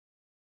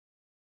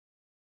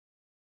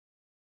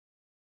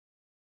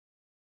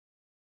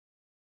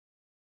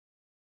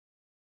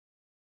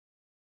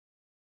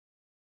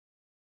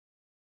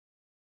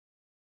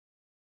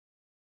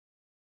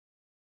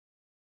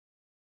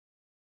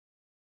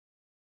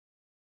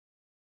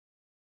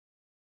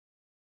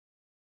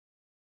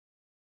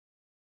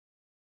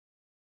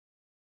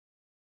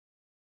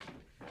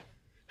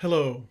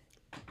Hello,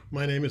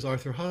 my name is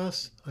Arthur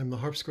Haas. I'm the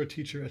harpsichord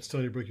teacher at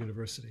Stony Brook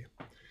University,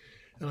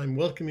 and I'm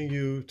welcoming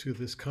you to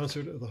this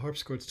concert of the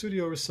Harpsichord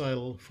Studio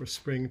Recital for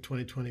Spring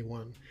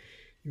 2021.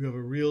 You have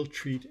a real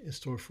treat in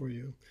store for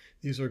you.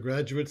 These are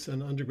graduates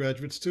and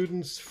undergraduate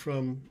students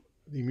from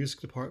the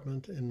music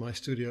department in my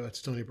studio at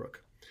Stony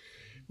Brook.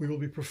 We will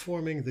be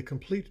performing the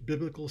complete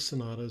biblical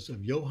sonatas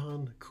of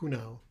JOHANN,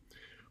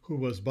 who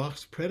was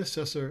Bach's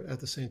predecessor at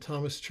the St.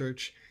 Thomas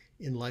Church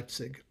in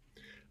Leipzig.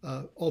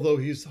 Although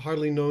he's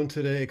hardly known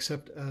today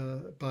except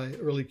by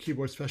early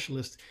keyboard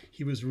specialists,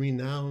 he was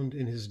renowned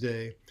in his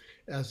day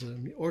as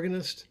an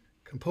organist,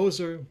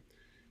 composer,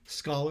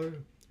 scholar,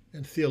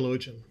 and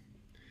theologian.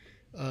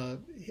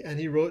 And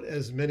he wrote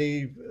as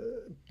many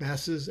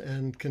masses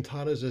and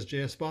cantatas as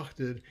J.S. Bach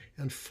did,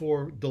 and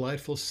 4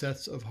 delightful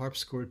sets of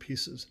harpsichord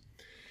pieces.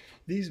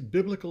 These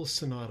biblical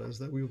sonatas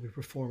that we will be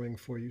performing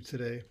for you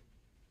today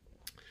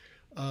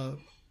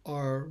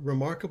are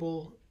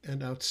remarkable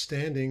and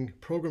outstanding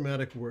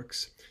programmatic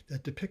works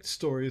that depict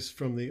stories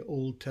from the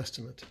Old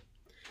Testament.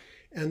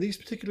 And these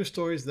particular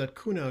stories that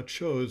KUHNAU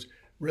chose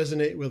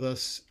resonate with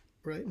us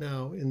right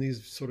now in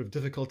these sort of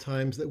difficult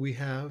times that we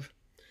have.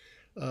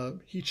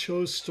 He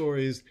chose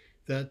stories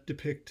that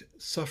depict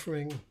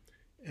suffering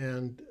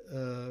and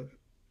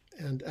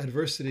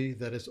adversity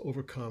that is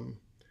overcome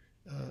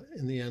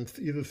in the end,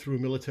 either through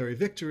military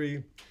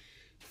victory,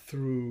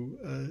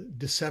 through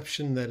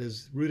deception that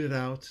is rooted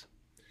out,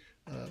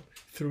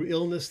 through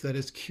illness that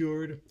is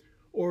cured,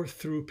 or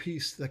through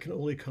peace that can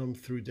only come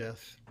through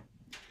death.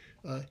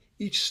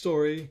 Each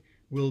story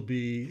will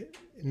be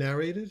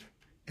narrated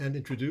and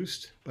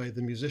introduced by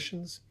the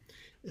musicians.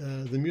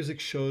 The music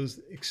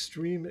shows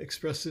extreme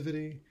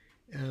expressivity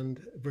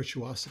and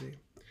virtuosity.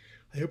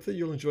 I hope that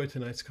you'll enjoy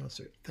tonight's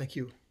concert. Thank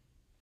you.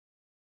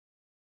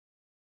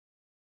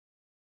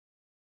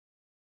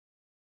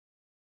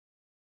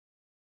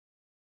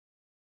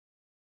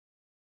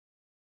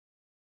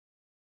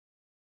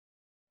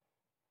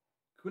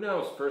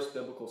 KUHNAU's first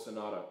biblical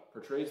sonata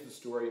portrays the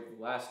story of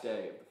the last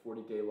day of the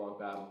 40-day-long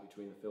battle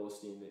between the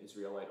Philistine and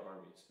Israelite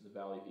armies in the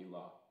Valley of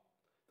Elah.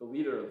 The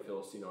leader of the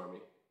Philistine army,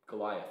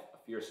 Goliath,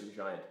 a fearsome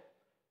giant,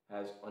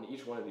 has, on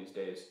each one of these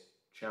days,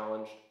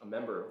 challenged a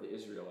member of the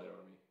Israelite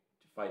army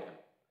to fight him.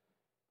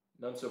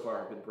 None so far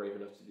have been brave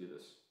enough to do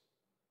this.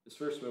 This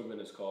first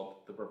movement is called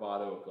the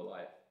Bravado of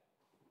Goliath.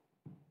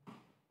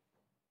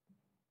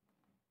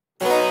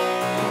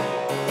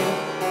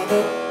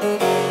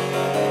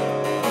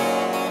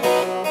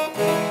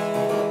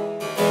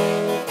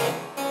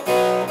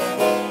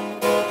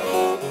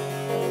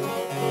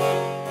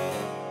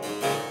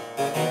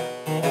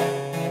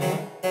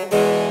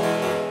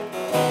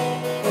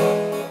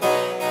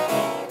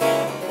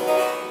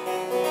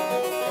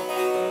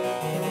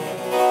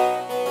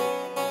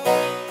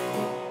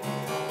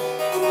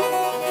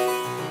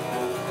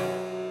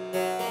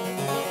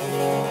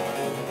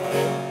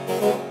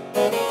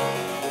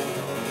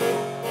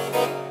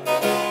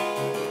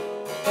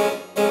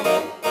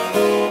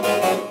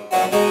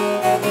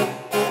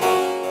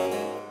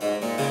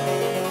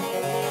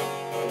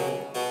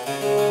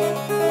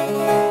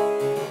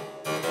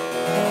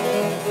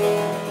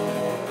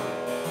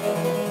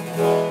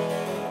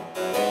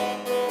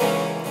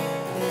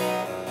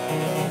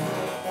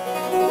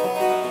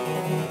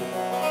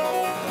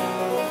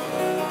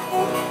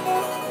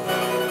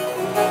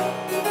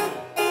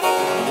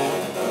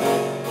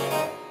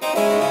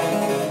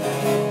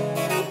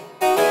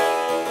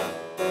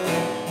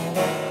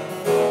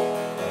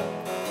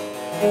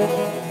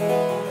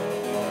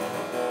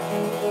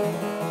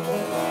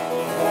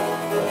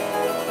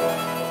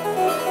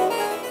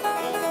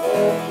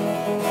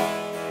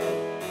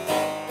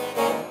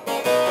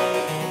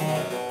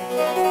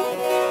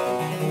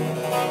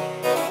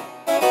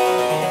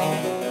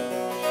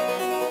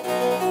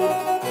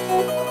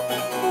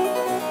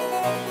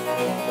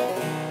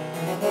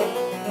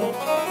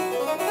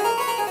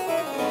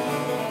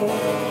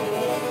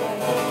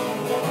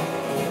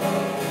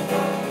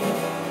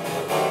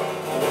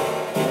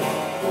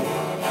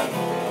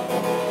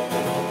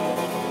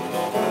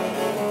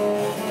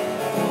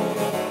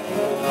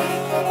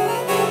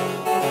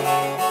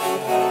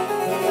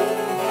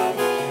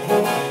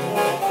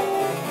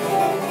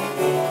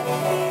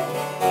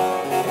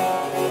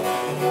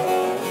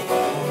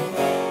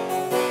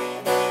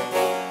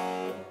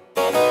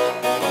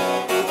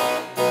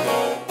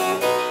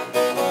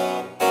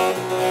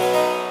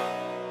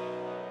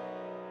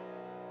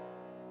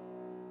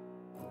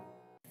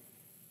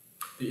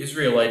 The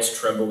Israelites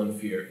tremble in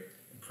fear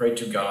and pray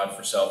to God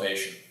for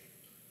salvation.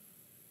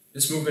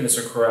 This movement is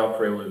a chorale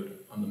prelude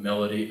on the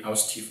melody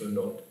Aus tiefer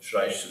Not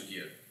schrei ich zu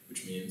dir,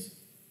 which means,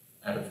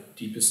 out of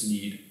deepest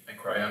need, I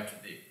cry out to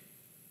thee.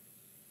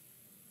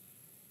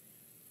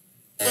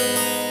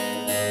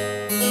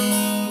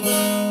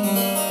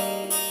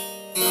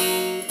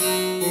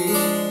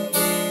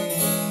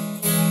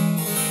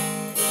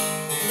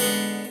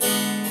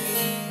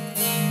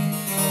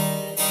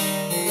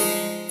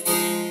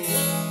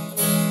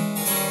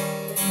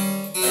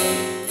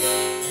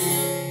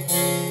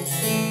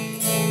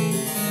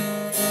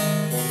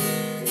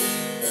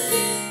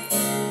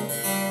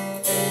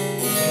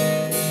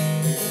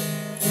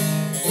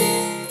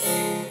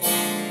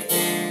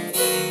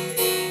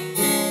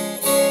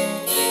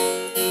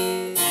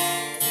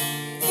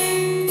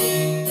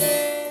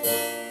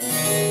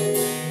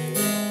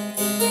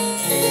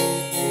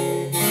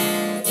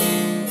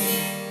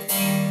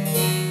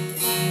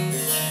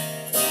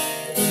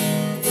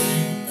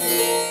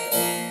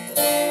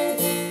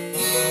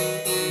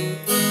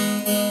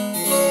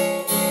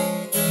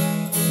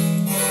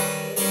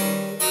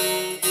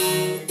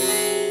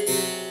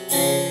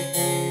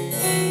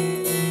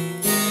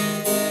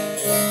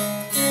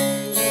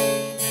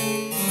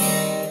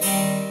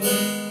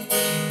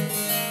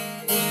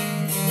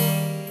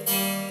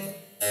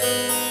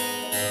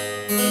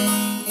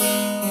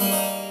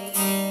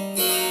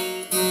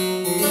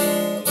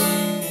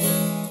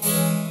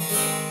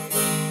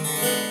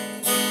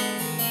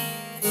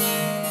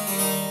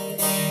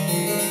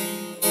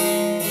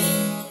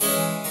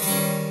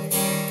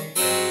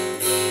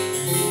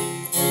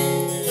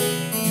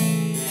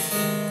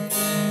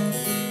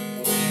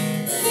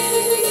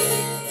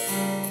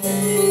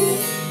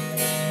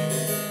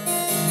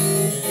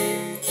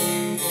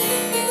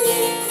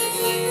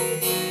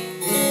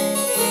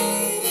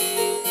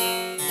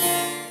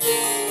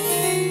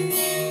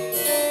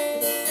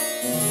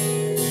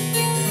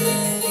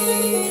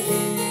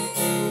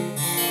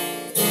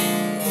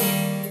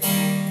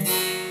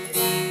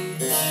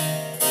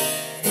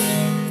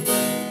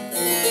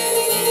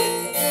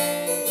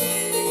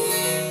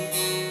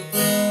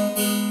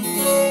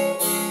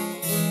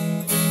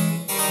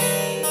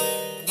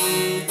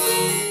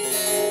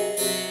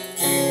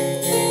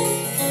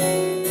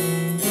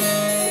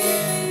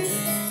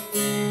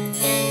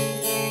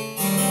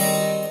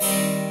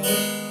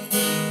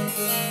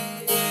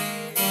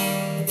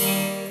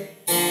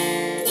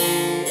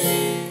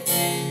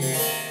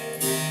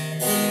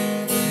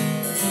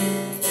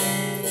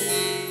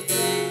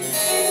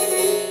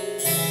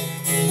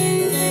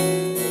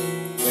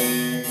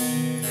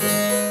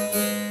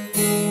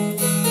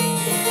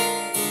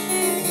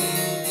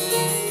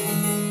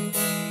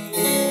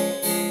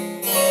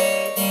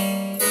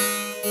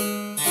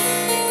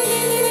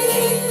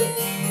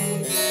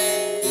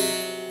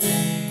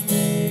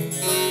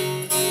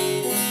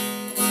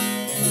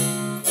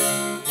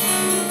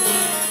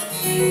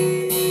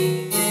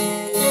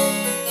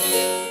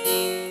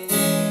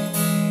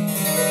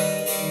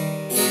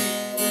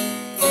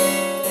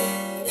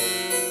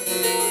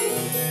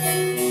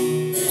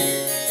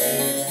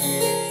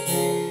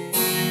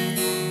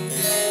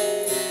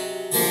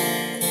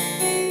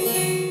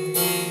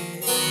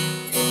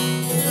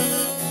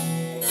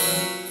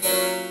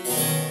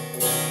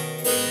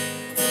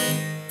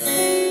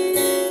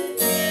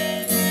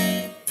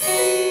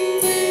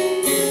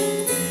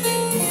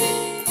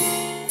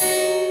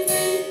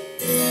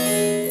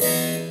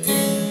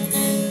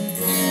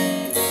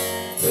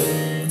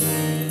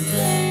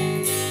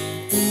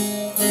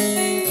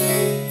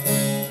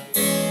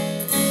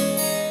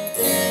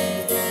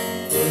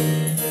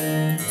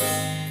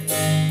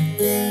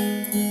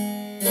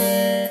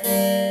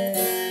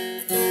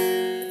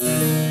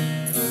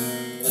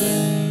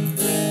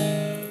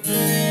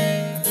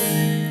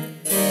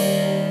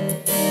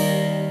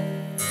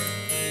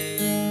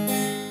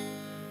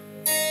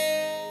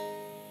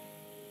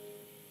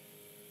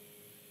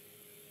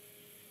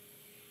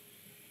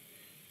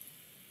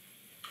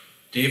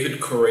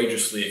 David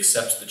courageously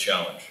accepts the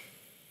challenge,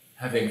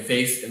 having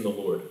faith in the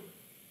Lord.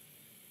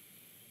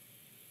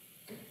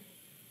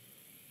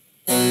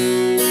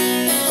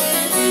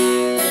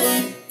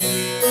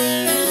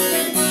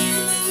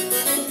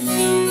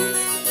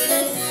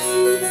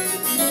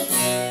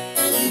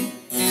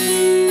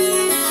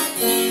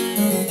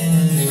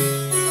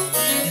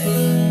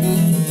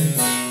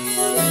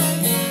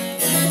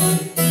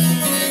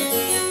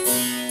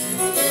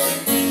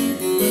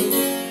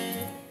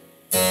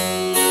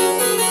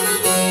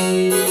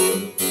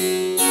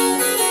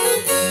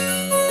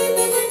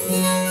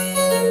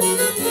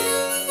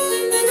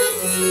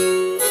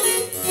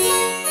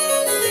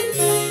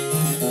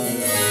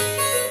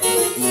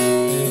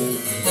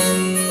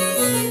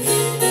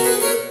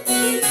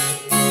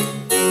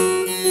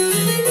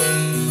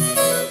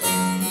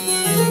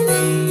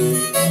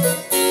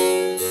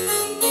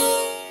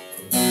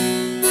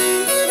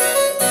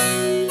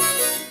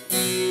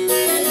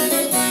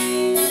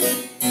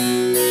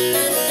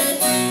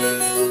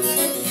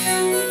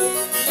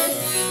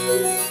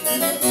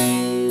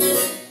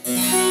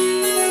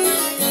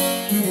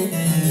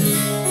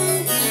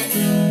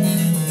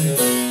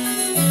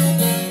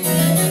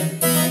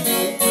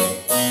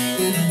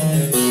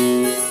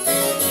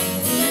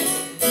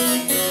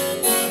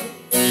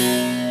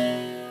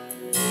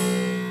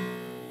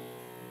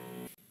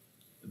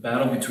 The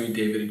battle between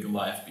David and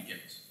Goliath begins.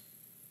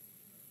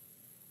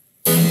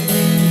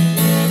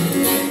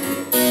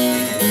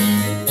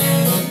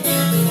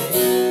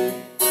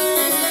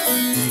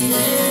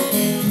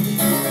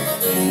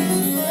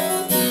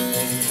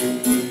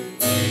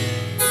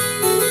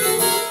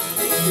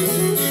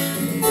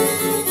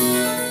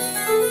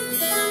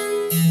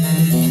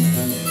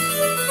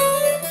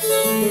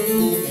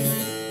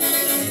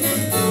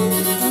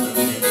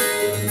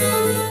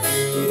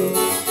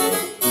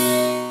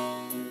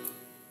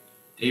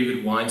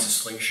 David winds his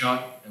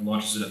slingshot and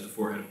launches it at the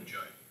forehead of the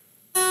giant.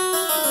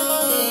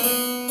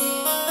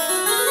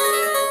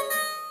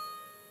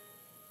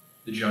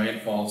 The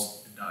giant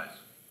falls and dies.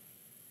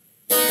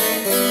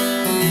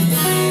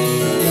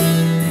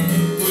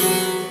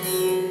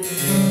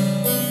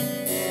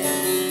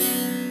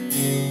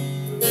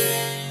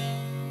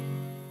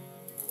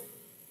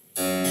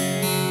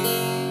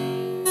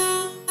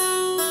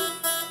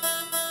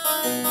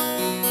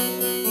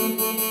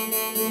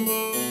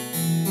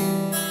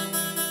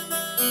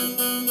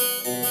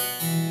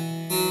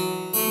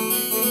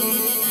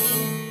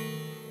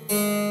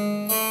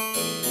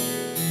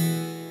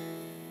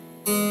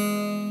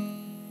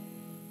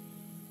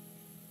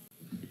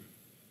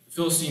 The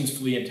Philistines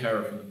flee in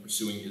terror from the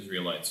pursuing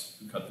Israelites,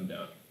 who cut them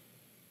down.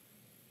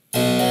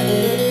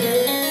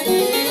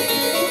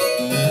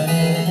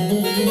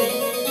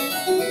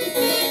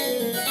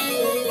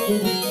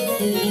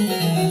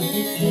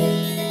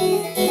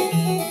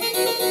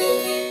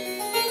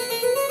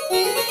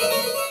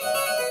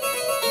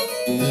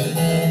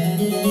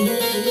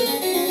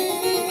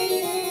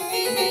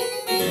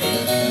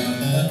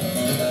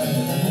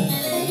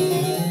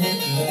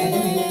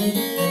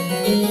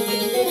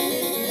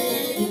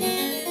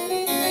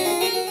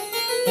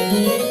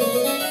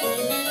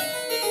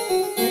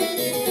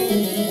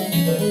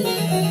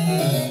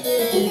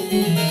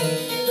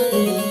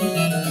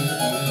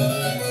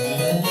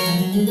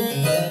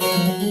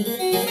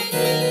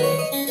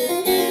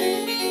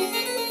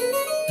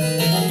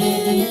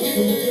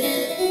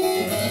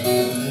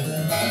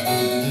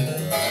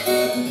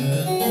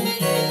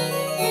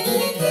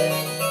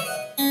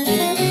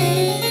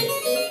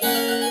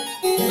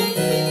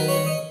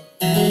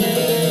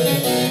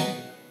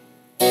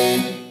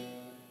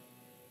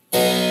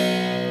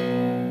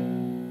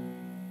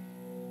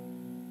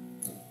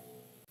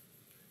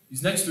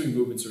 These next three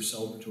movements are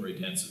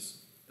celebratory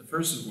dances, the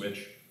first of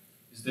which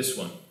is this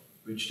one,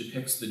 which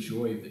depicts the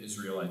joy of the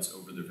Israelites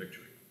over their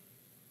victory.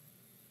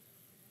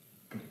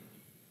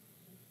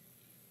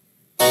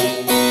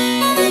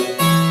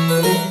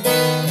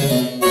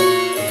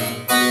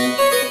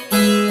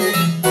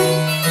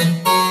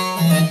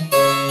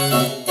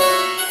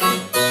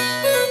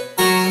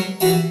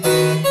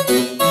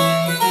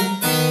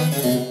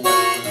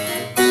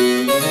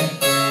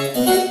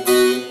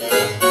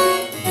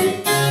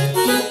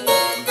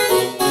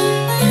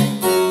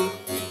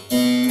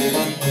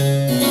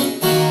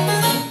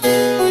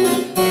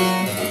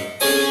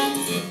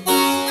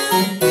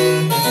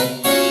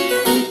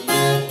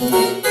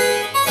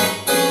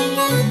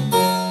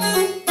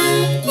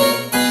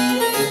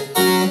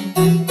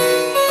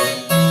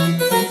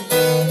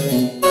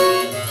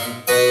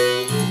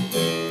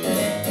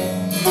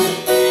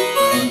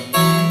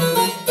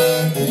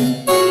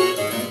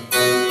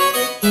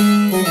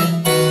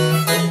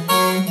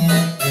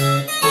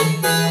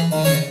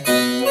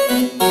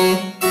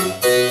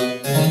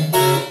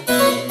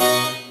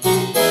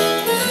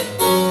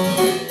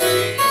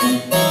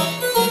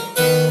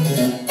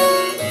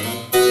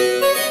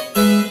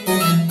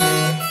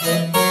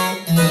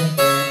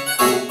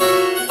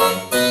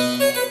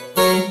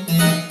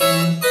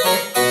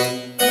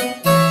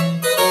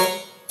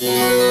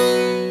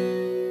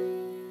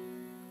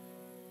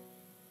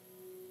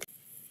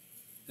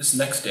 This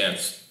next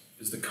dance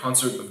is the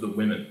Concert of the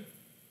Women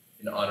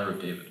in honor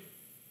of David.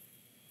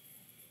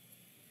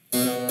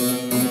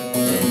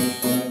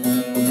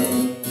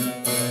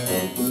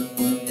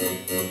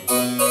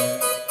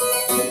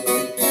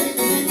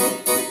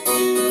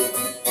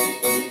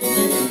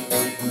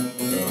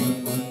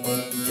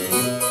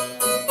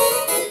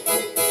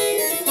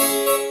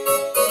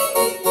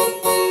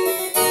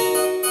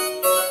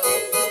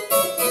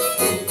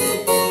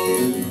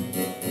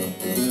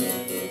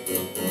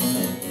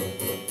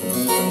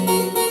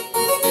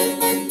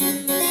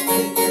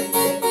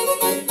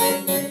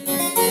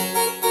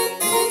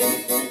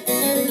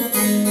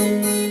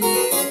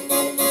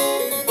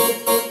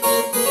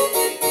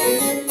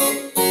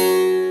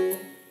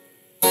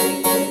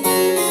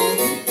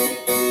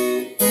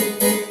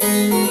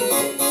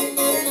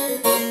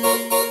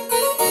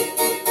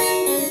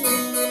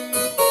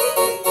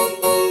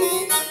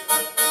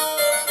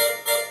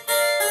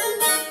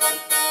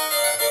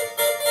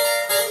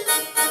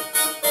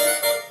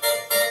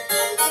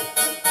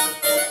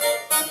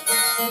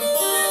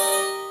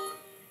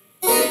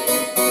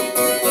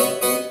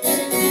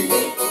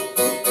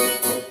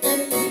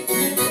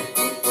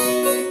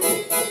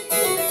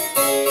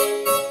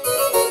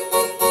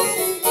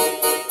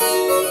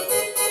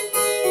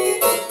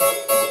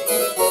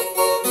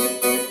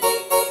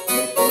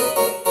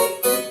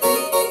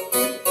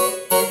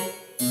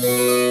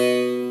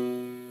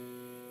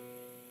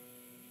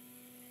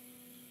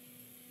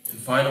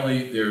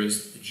 Finally, there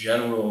is the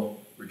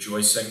general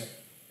rejoicing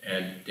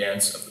and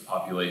dance of the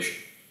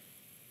population.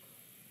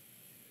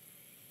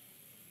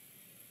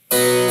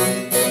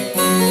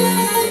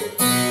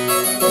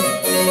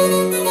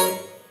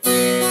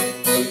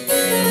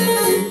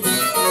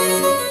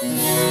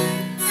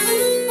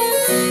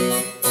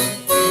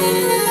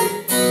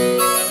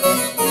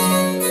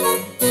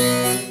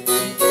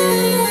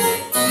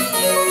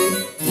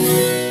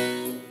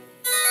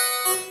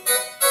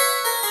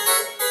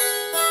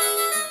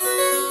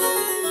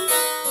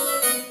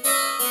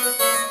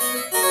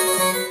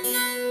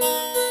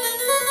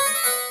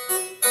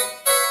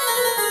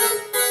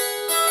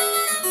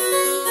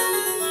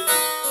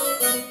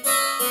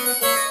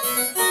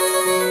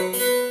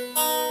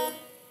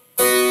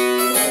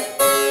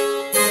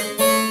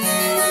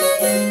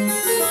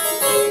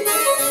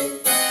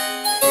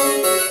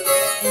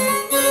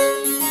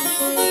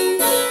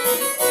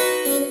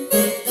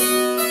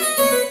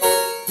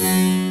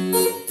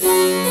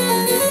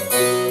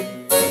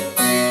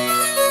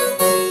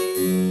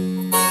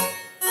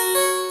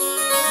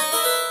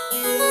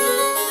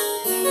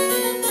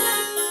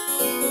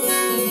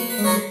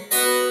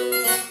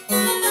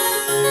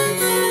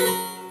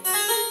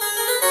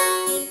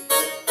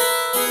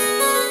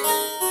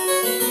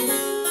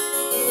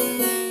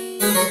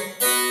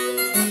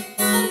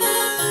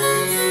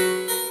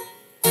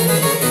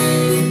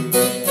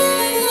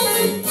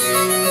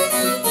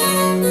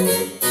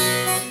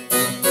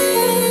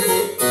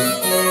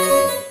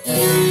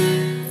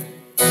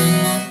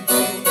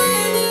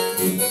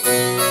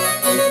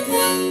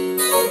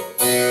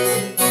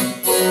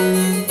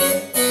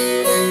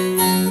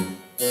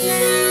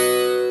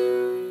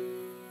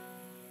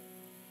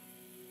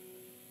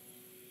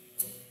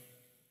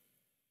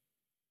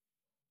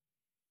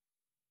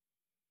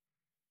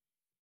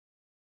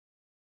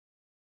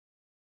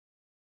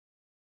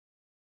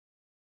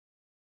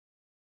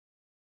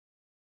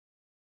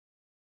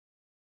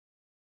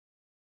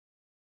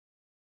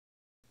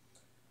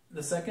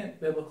 The second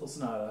biblical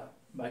sonata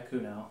by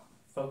KUHNAU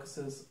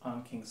focuses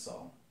on King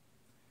Saul,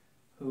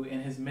 who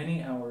in his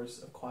many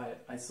hours of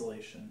quiet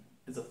isolation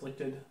is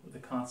afflicted with a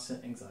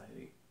constant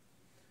anxiety.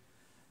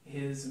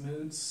 His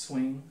moods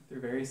swing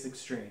through various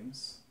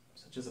extremes,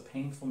 such as a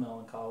painful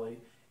melancholy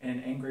and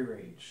an angry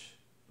rage,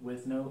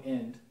 with no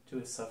end to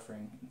his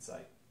suffering in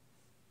sight.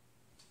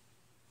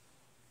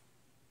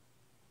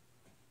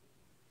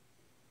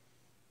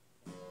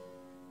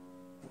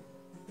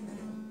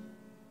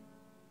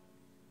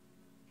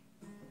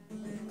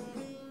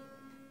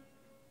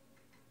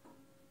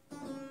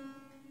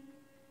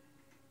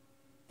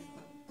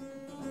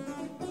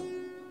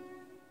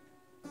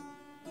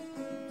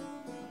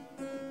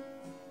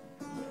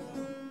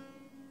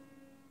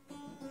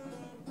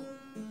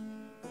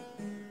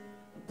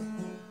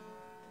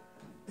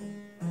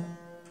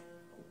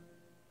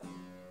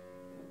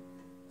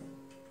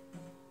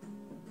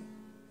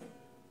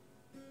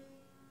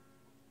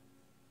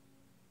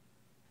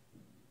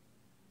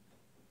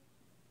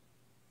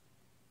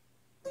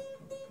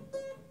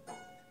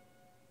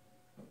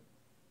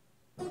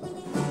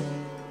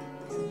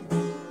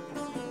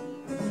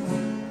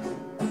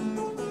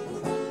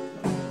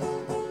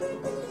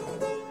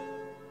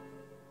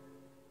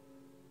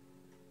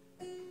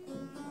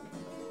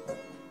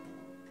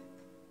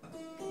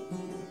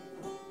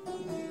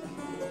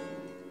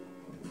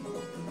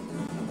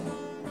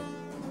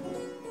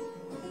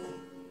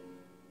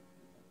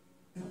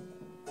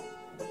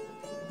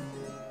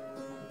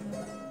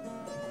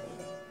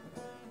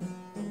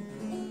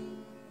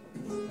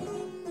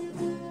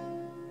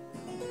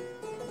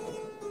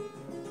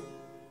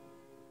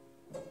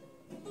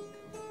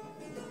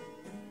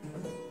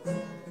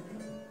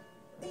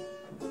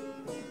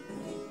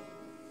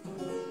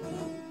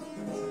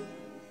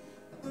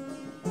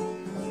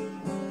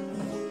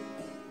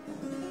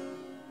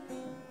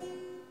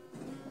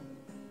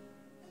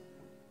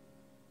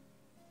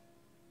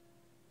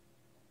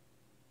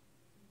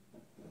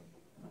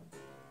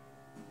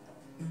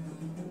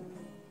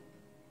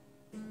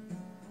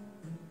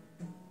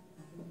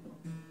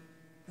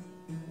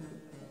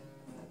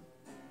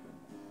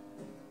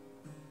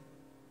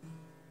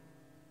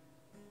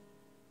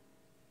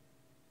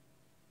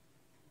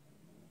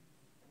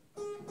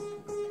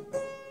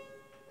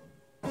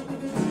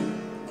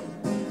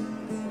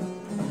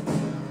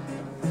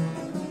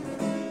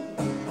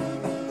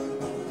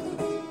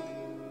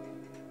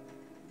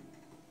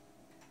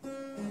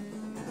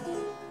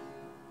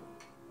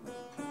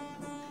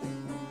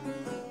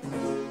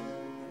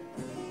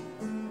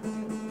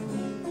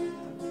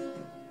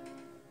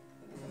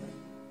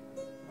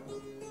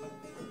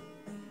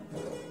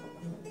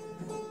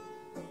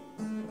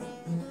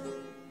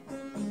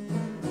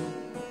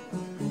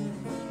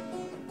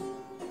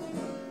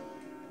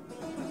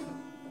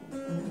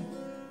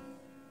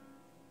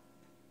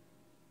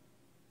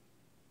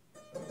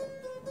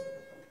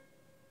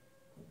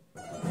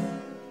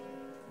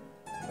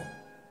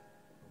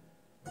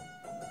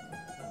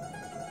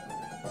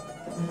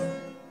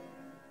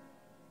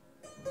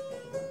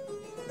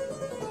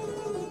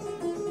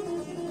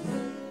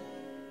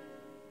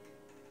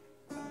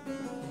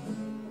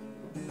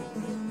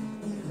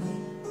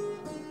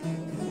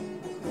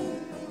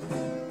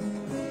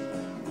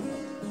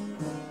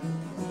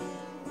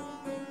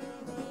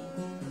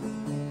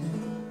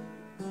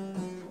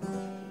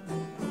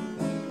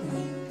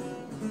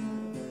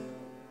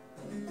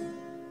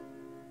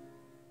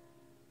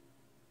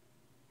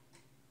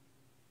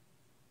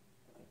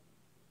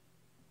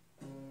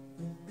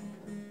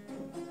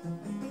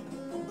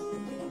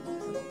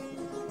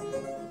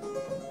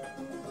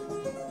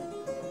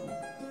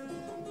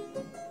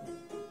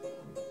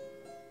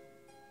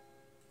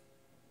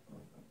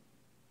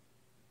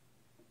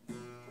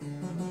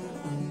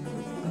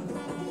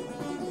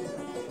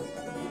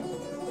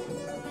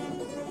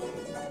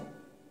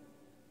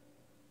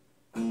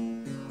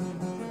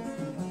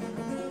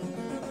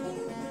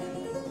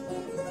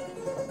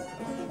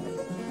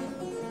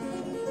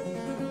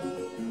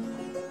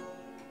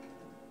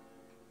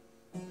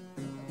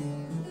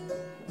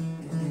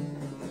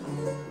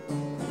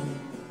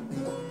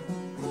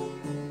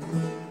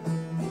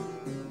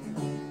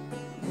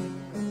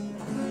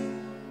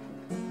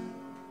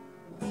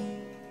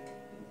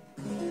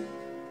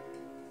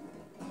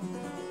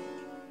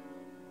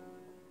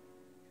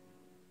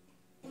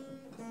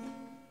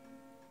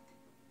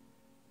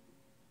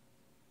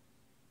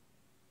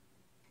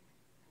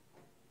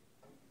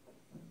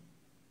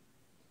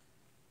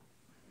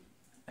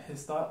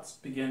 His thoughts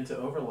begin to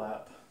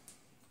overlap,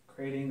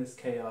 creating this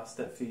chaos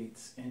that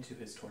feeds into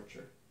his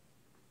torture.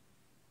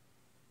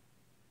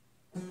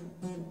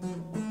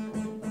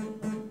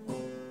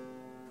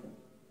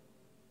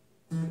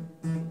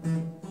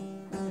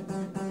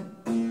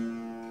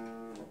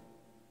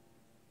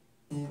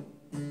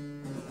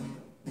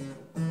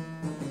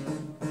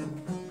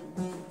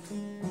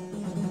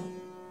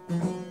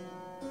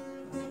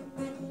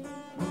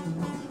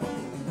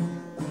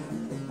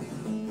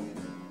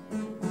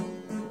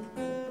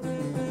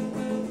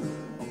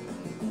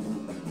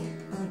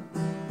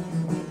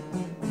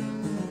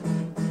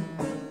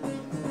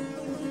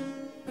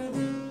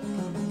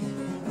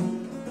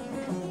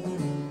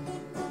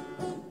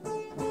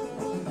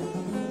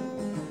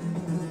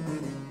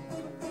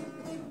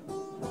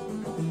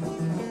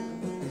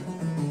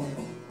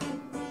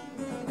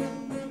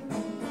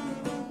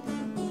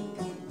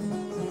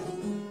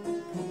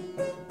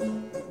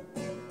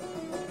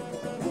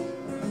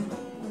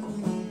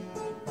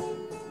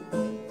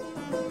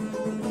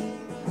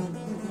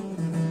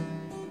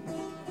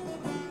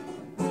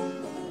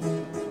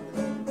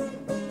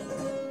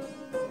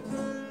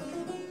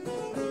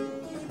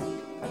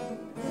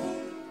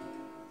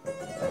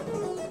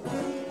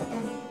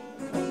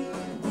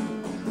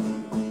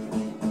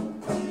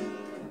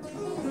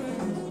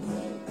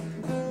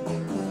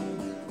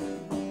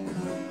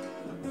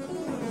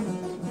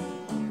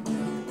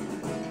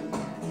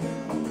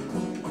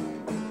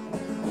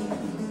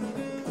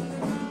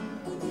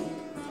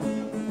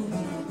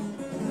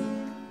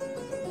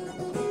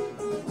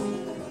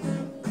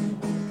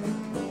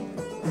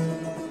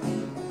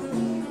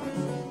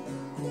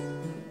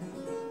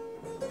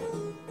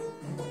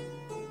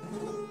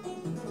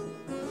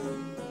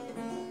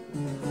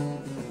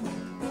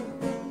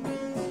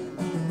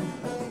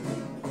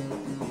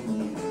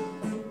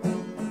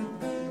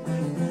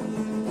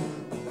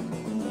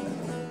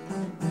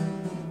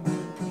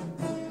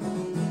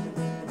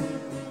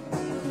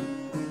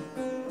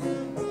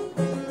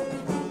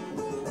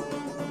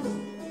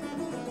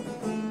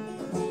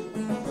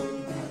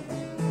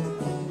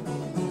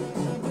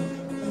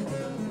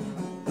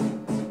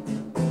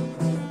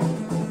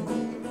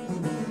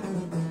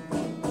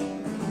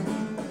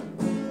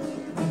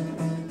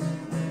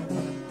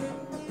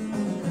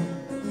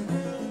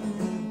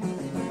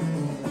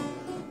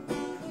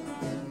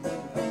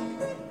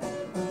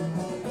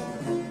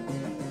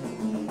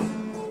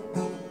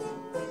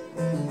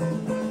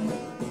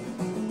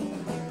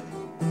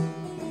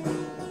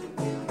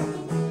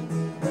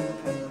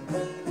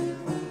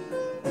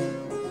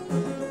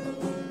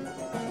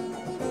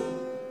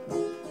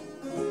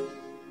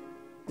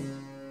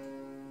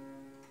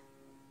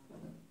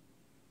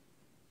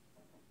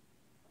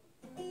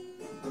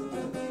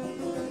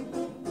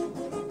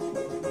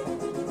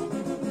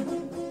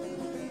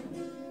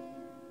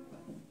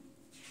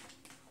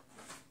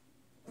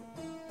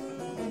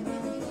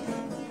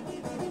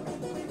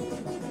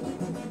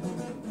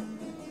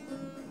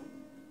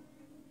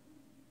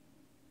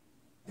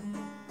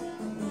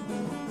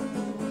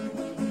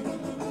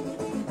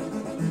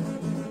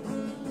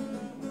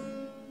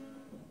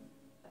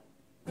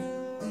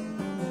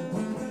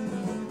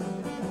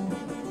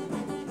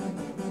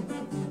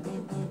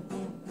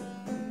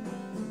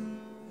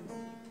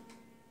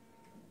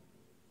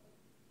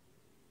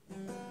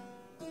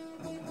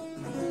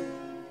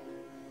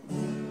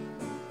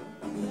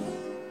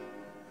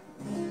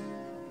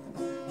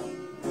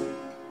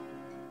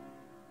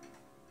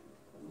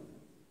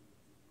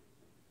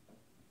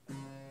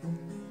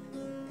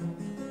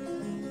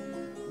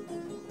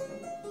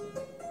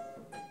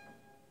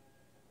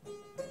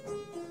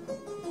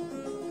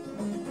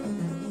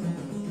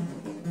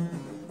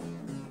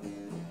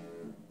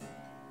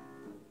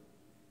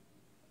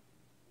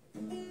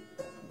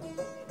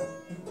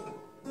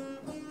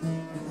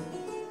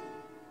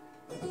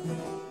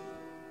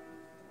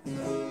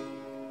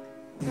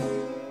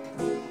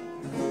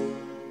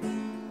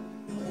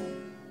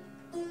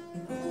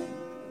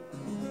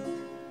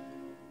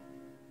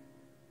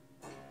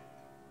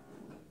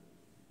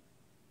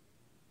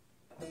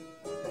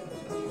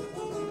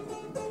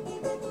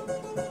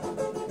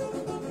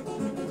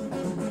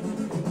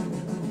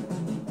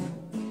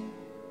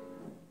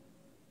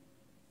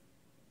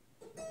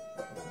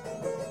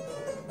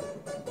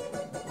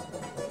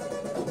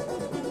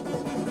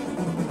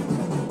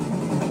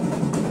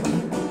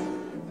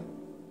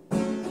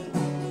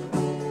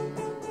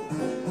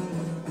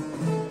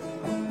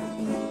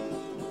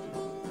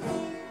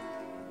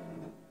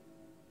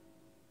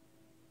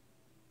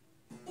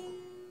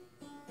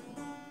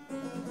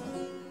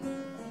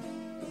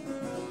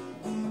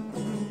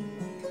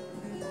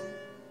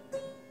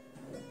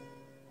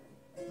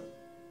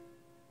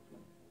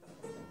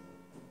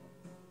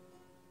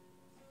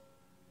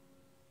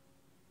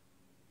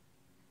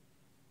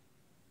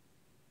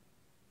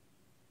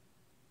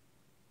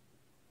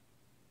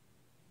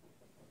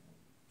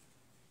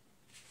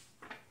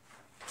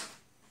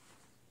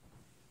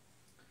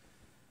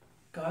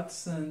 God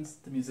sends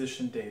the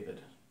musician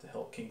David to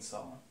help King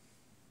Saul.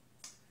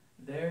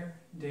 There,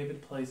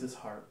 David plays his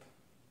harp,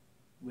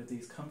 with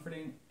these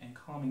comforting and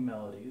calming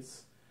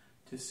melodies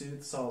to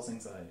soothe Saul's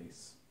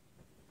anxieties.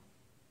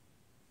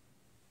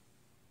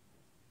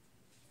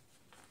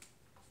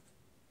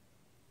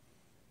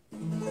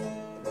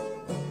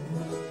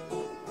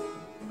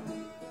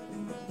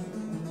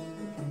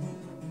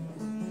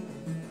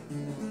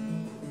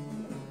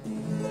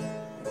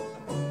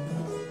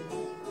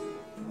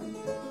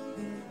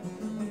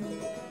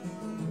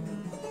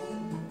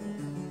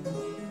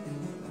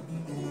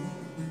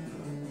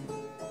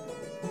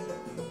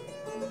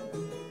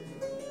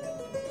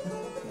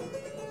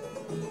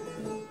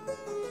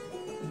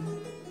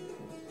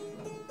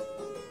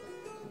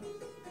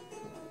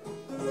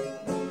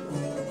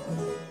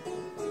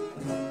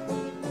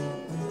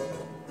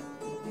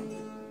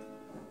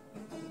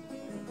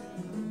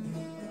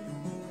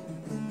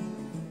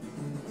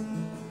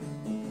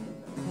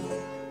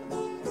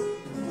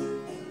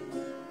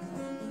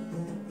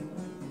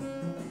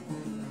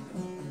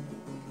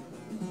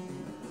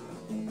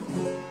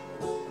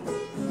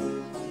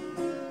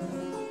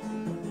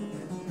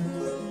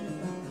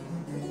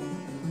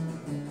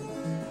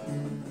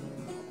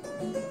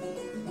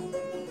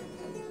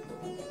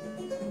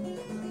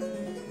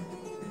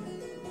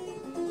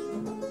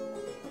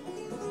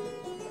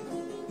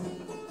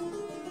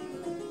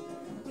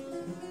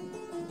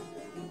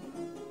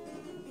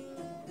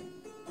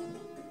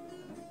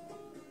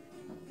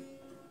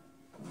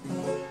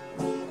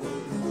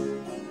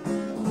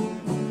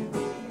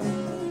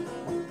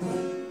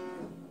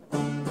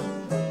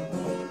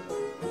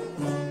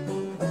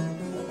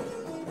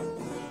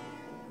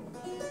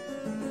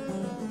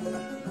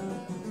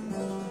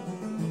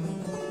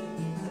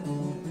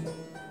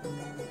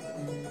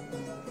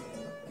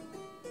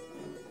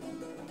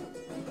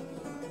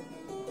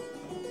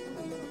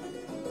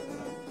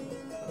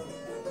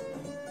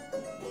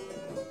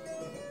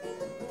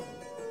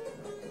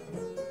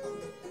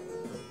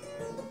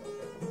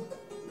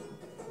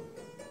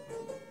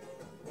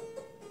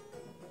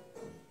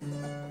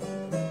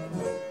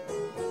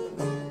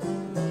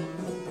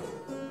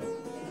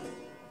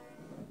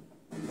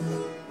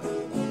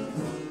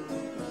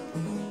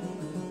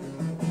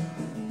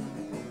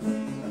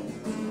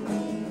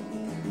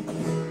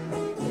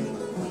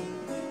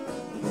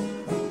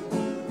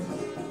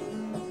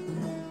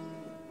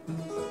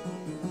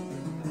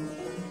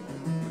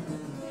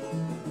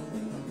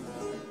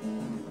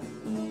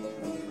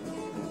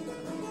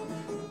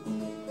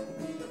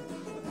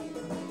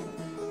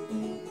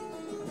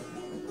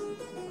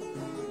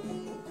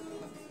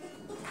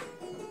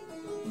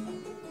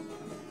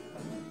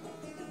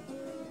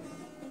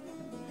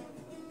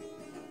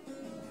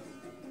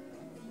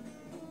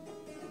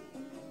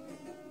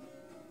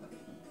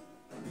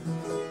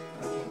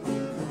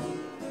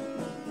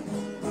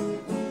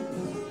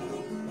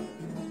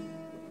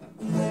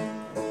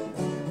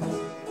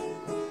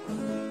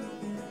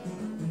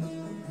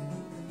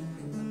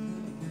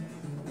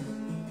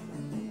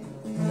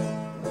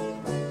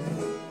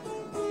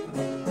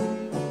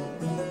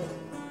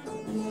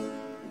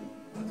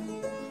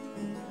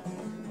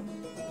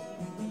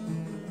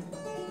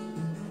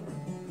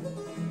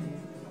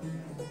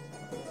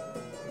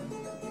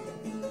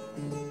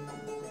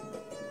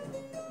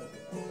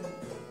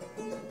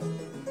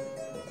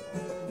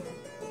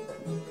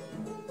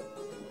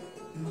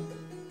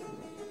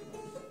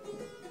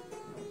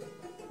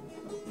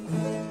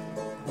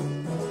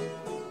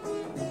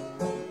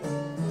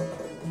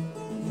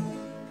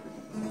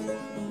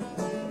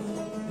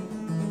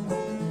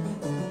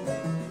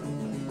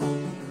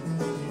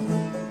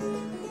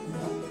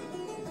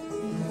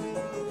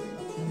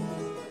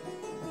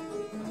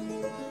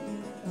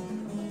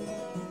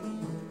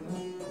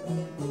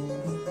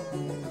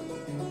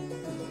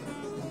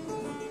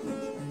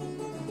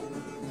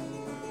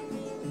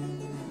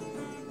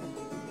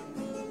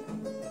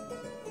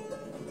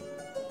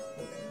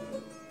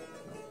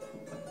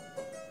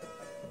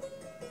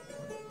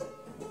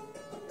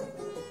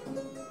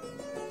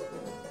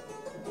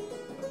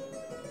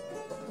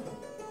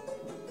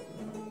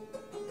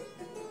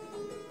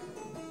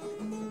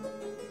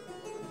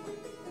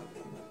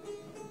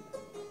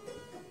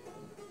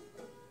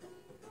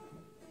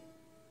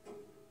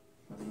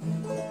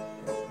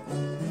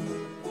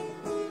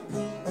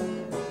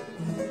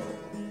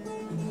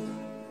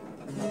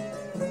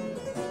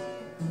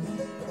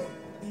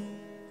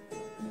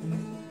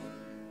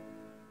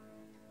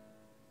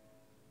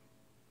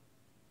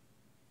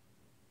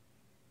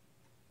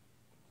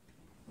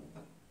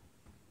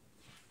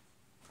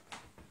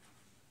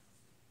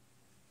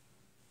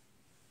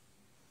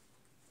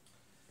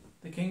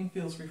 The king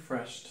feels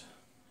refreshed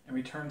and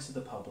returns to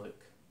the public.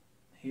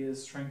 He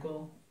is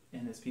tranquil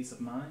in his peace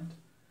of mind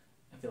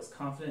and feels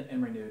confident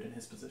and renewed in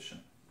his position.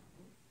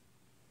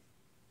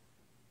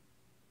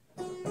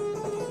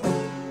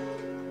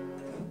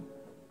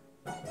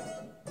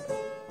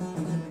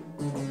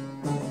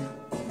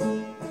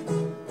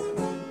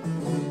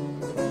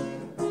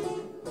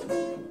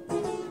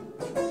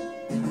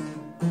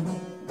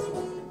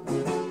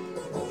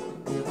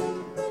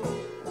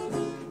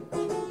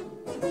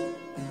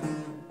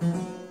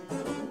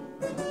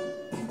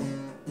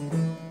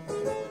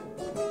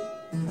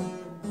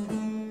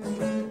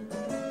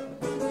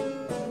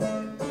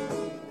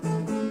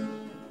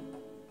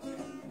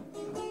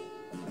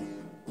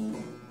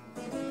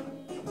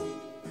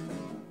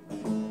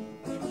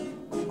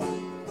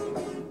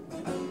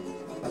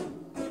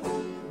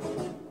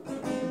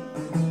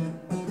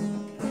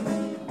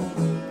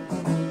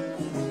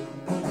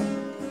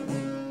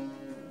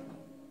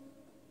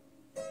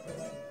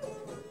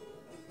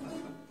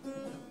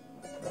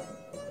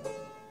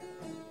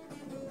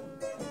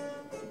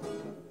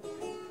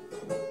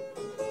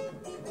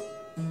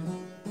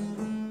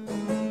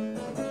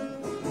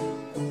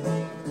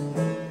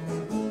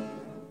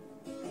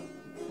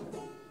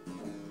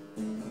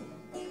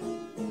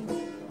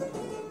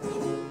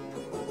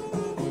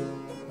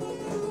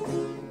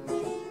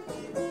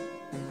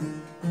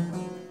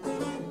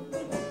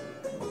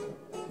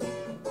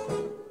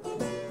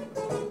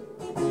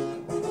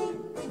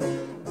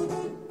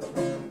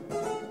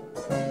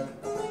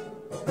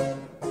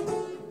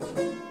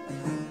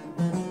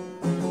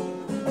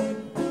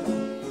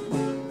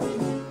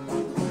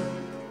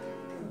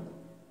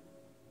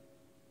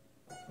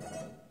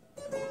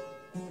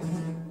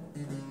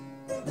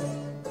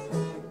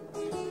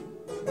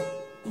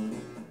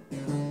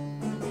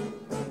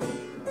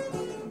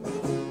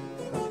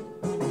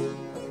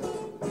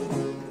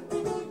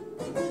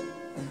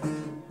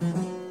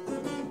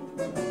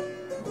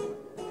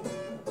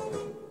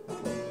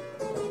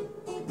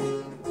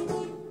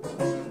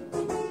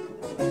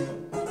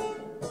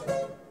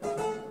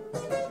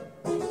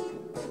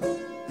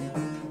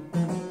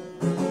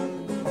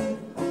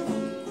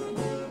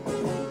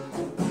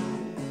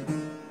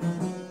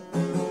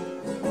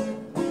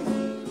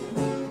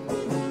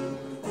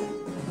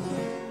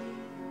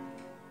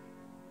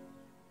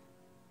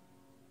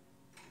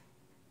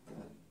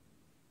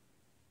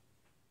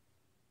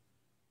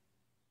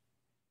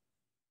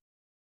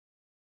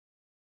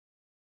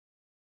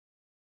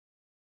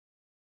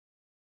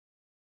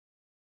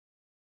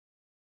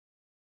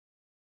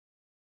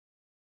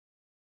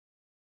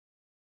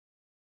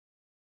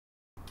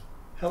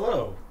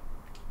 Hello.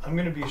 I'm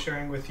going to be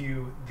sharing with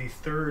you the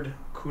third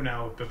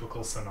KUHNAU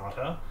biblical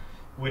sonata,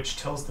 which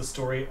tells the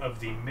story of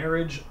the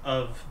marriage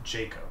of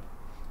Jacob.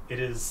 It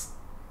is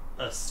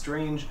a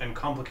strange and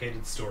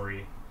complicated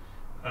story,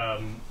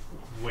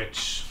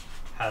 which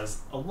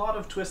has a lot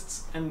of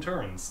twists and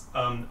turns.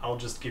 I'll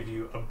just give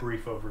you a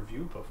brief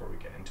overview before we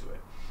get into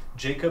it.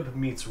 Jacob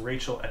meets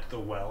Rachel at the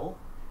well,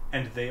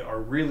 and they are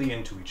really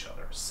into each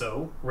other.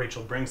 So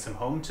Rachel brings him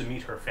home to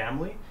meet her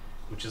family,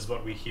 which is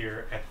what we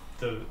hear at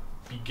the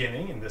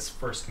beginning in this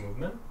first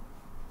movement.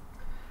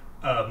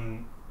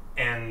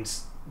 And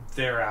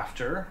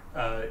thereafter,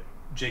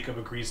 Jacob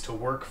agrees to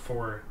work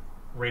for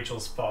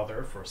Rachel's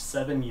father for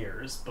 7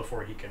 years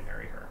before he can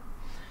marry her,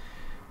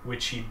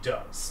 which he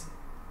does.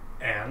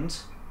 And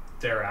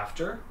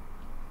thereafter,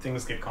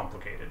 things get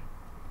complicated.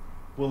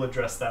 We'll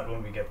address that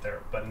when we get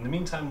there. But in the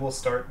meantime, we'll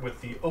start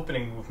with the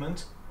opening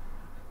movement,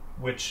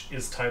 which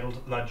is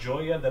titled La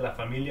gioia della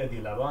famiglia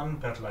di Laban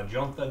per la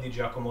giunta di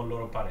Giacomo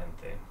loro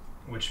parente,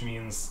 which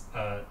means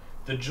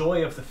the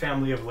joy of the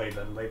family of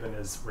Laban. Laban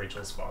is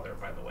Rachel's father,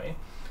 by the way,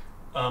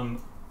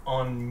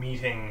 on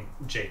meeting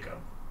Jacob.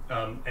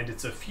 And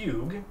it's a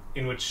fugue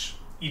in which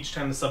each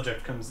time the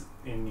subject comes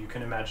in, you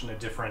can imagine a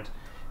different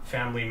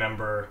family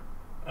member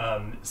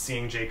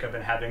seeing Jacob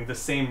and having the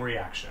same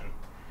reaction.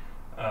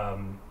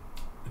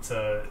 It's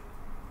a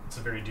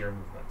very dear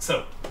movement.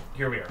 So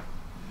here we are.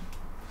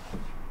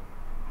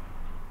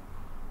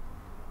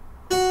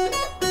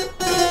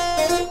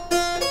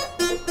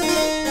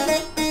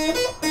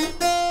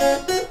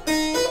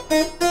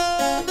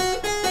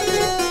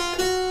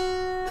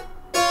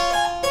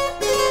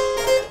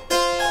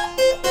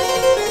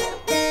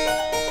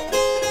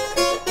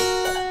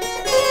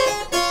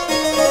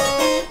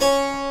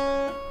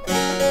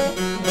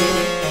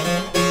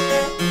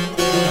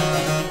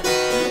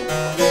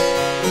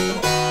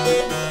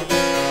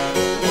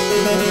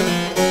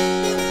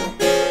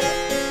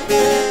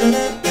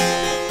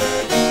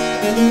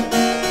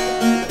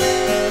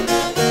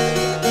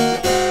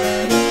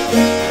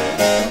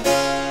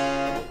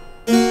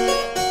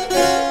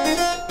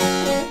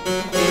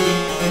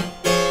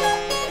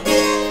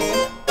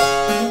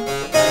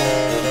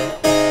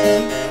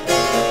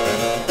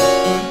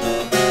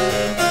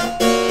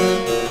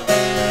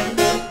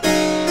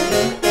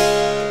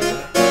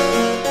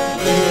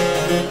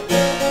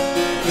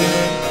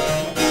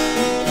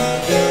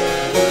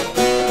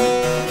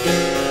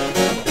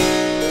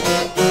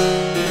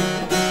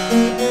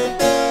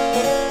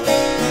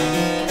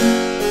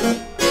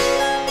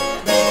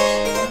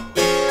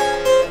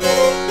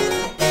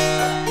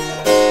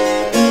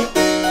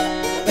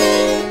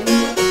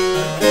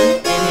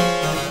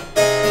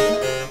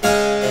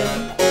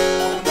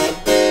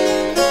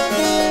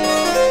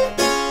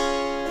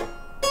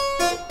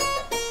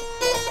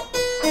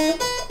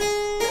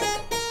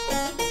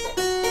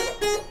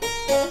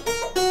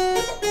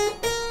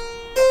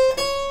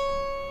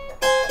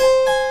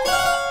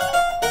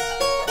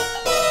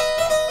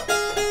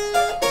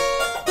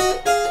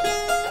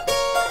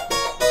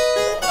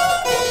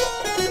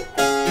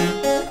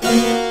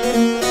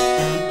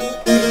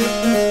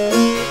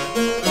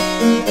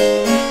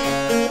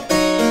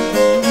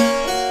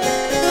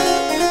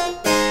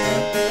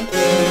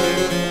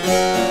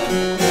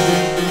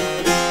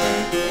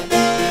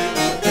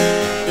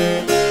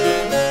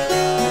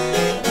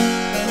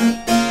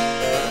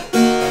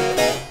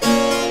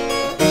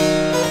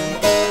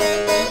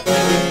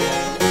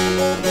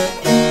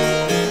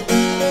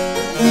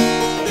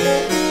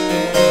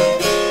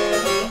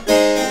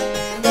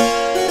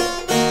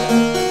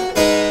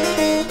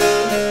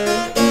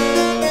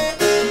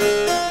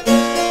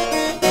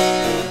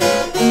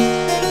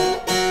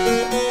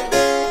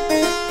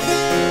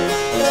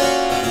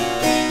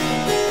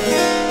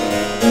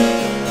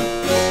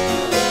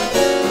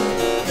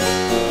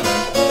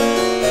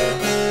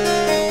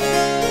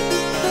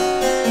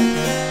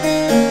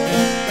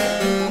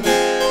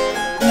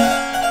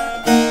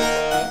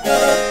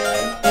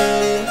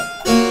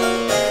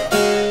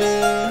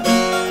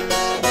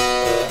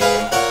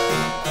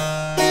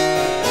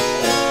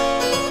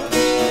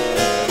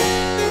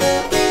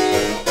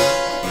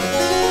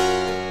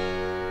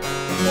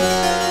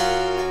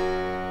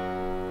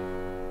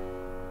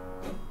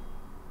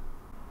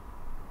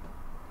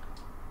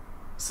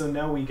 So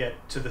now we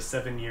get to the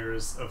 7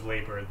 years of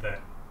labor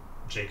that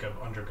Jacob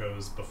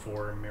undergoes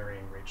before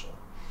marrying Rachel.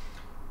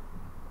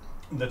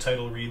 The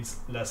title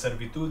reads, La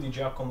servitù di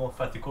Giacomo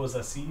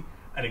faticosa si,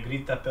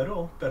 allegrita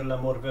però per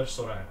l'amor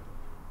verso Rael,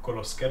 con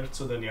lo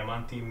scherzo degli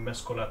amanti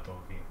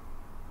mescolatovi,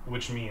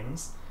 which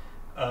means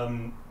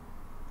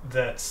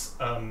that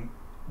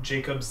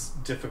Jacob's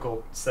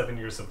difficult 7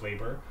 years of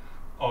labor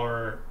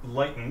are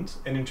lightened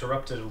and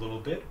interrupted a little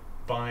bit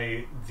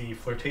by the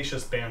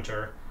flirtatious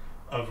banter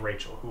of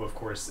Rachel, who of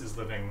course is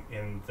living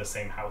in the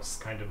same house,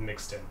 kind of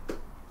mixed in.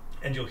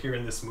 And you'll hear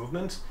in this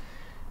movement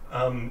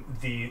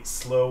the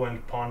slow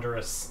and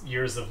ponderous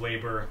years of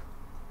labor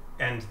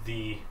and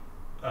the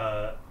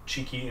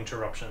cheeky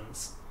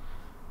interruptions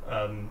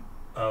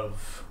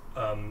of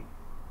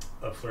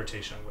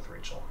flirtation with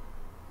Rachel.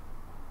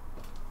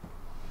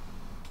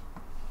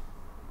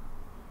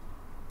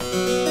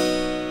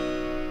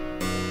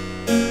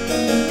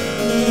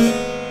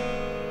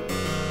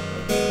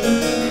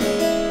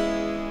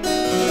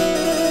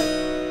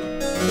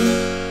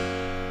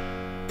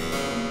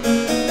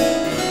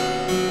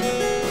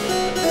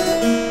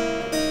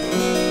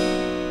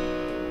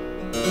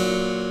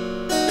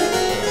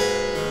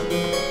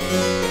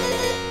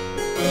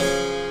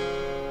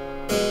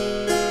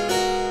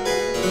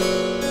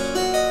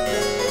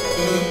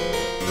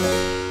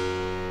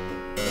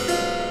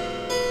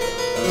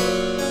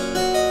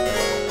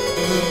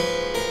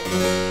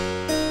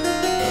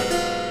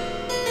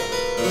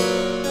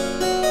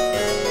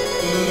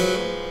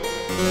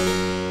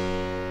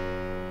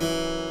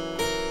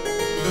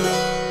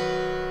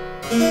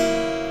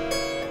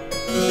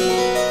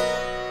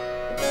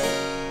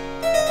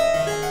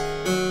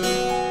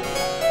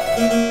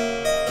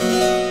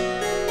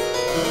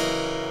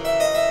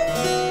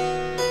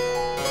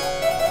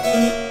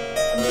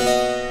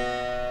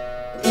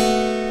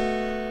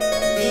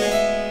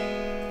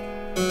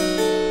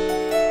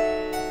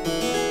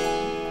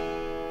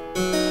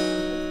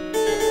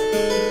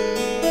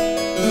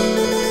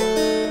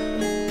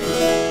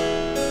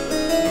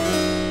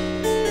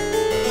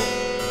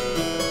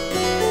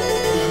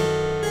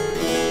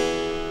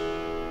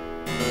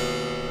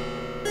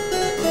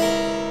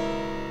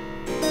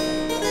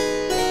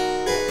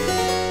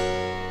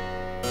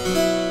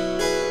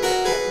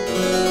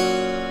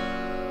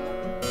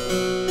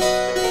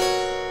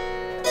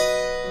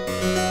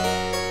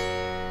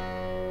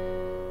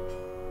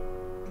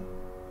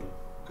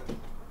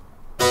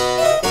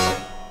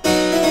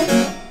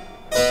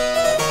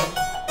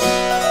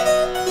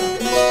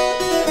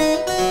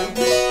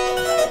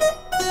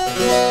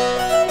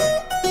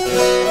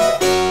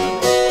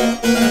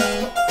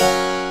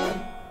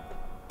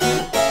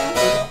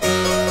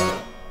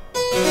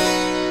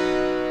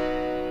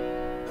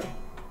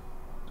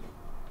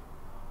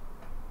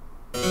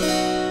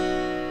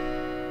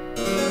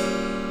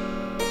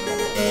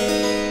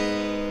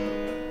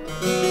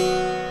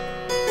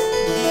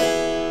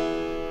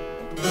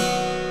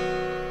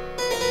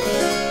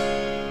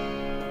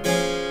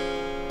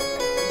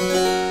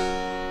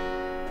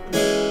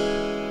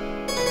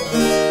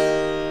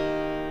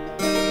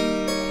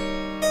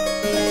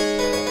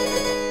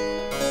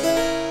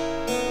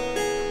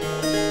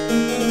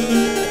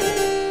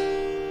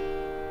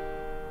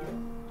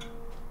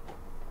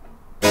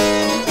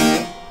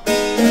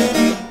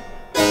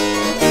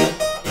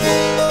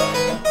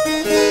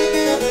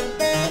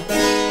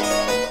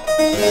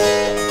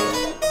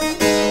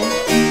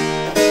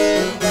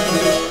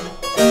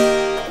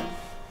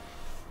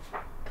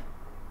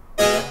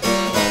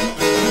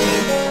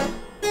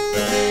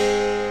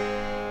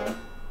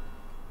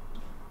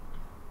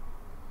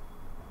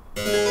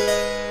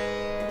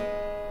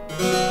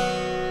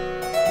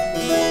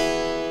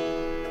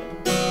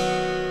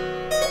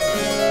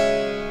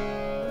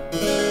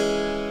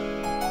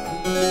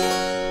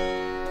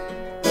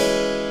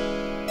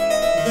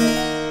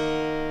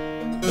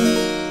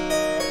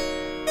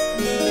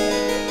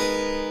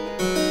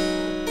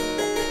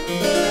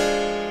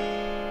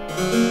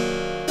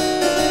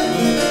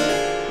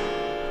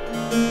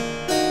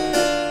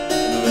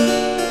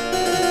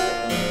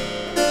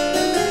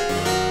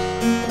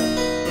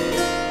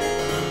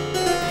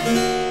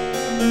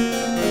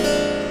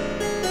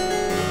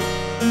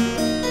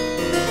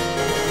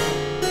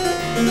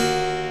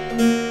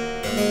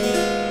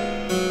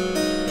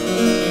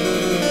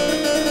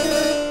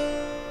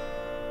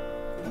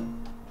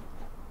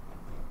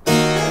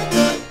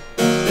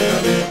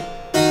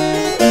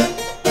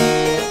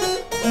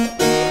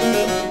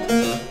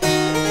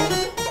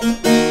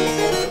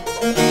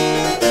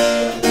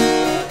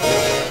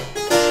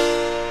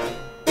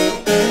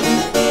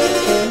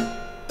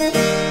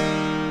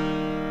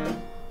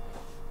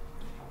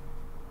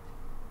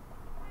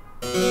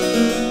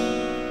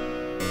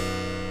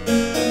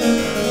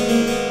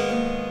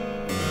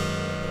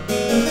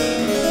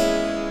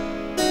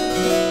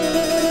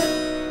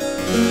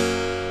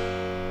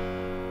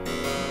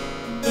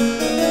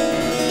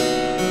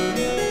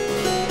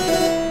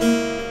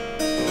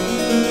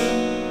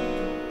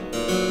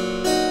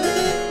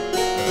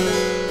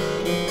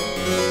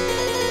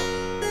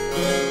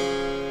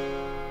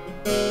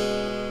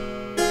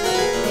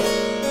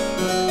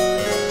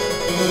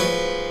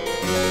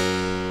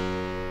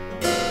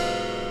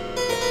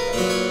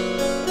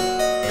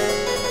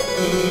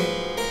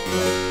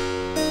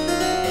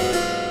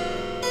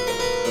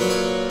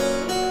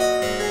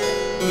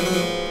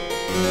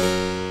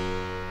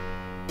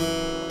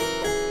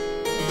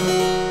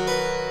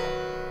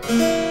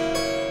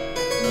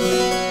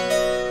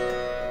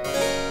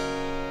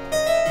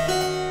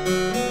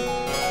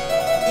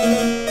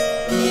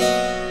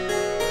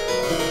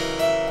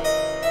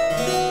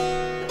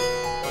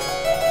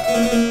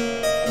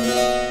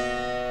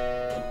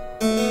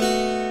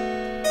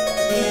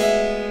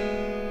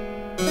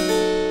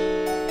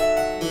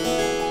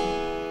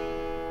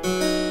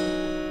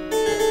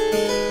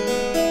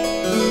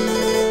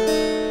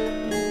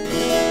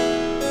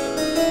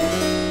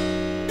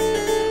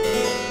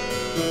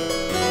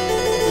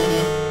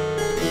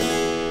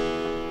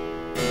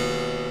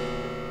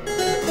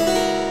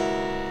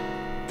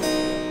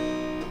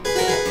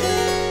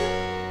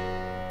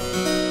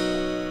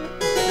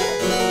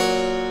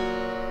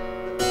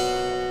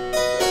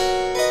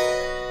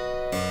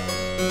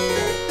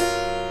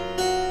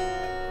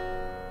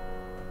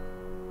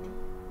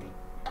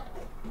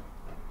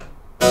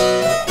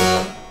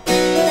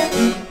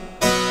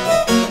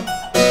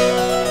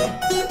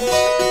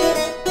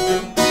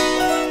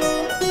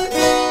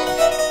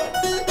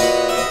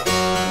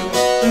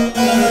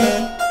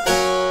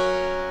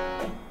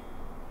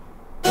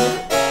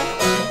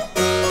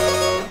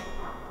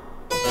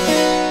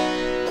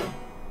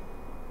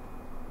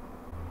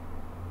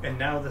 And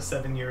now the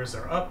 7 years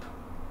are up,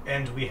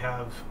 and we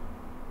have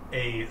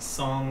a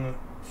song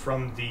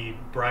from the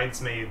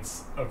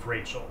Bridesmaids of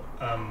Rachel.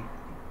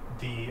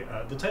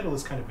 The title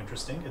is kind of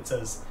interesting. It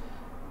says,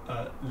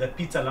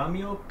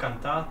 L'epitalamio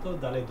cantato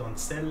dalle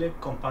donzelle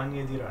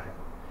compagne di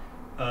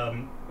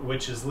Rahel,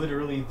 which is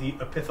literally the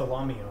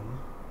epithalamium,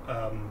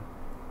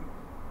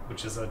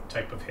 which is a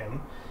type of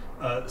hymn,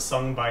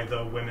 sung by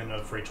the women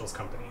of Rachel's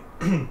company.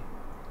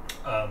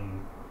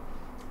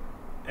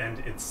 And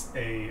it's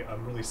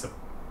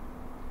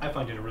I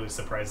find it a really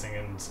surprising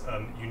and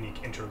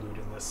unique interlude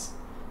in this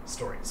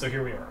story. So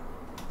here we are.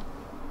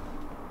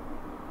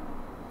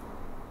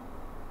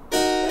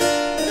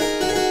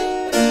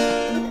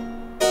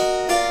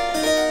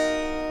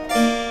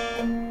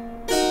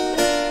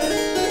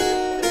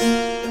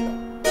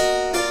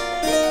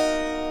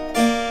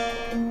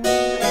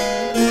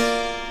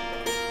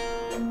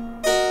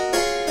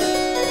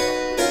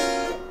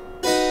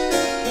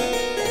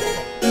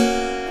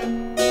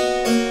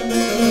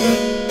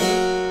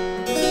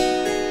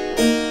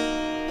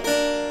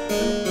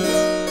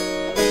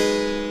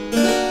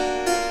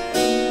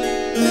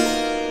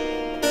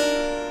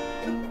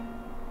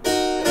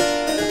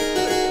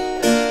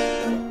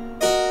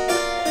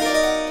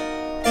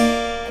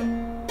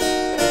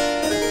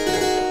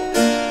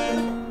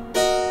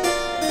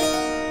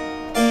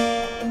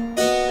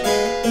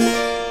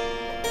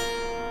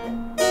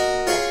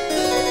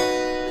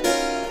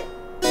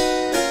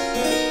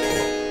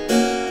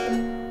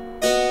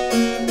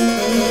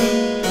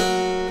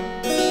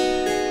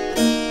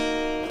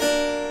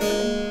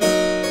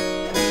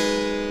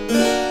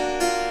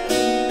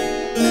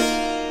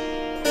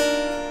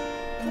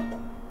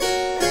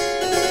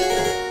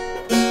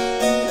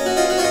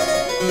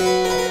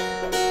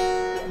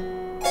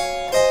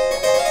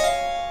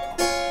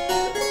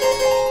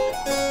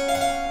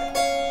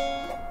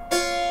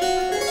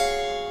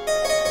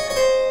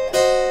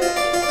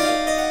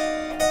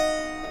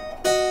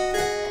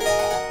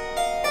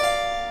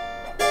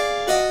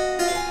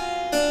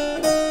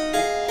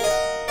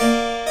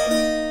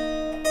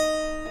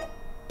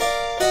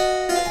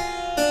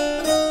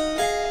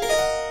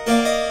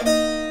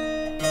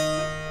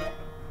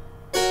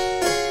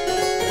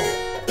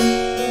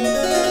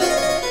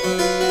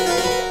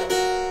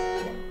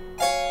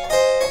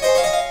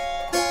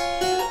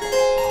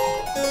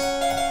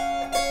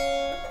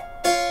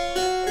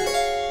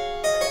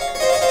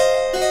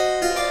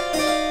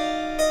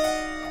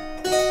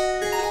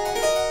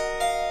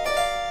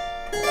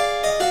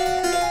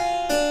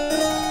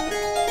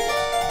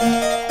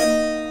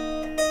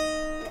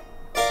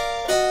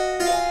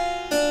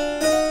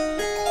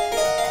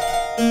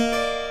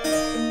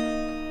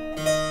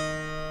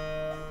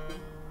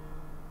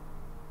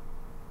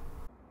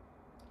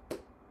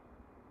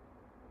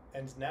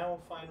 And now,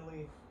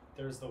 finally,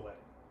 there's the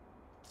wedding.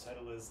 The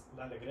title is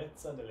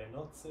L'allegrezza delle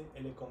nozze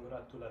e le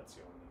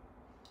congratulazioni,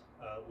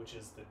 which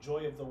is the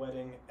joy of the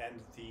wedding and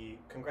the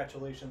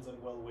congratulations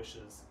and well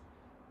wishes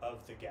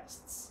of the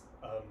guests.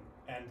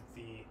 And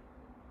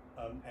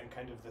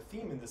kind of the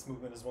theme in this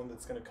movement is one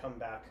that's going to come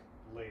back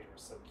later,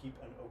 so keep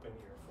an open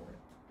ear for it.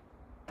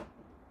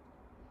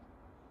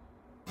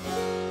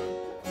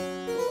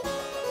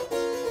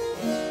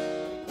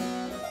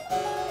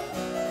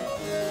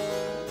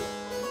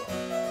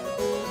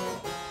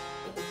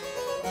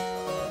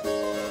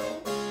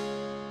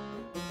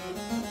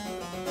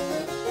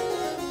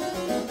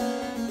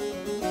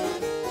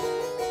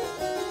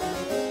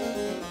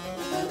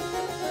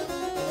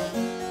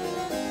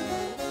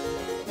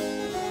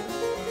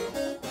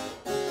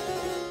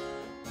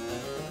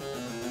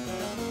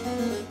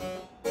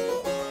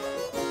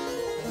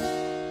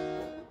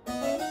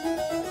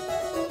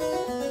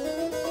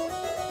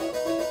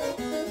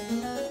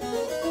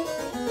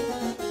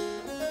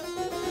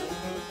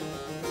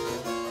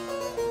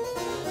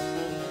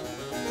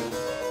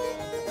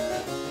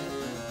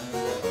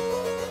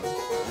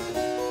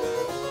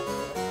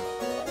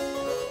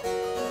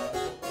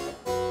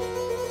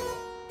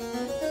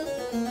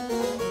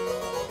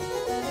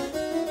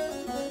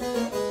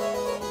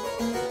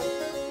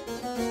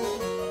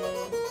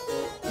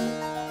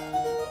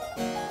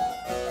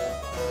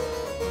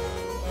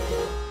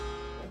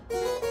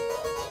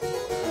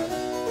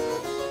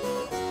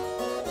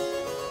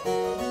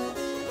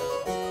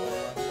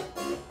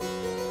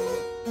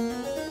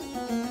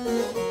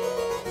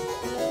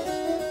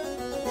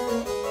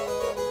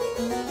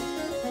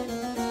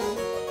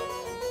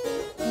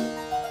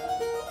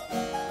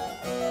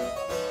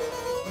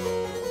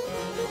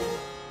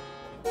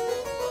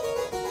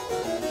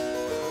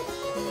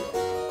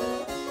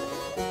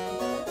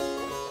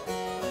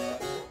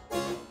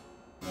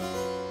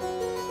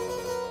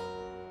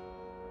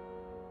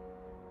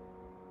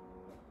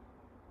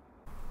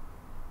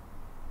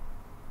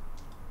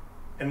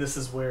 And this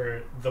is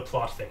where the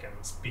plot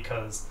thickens,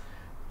 because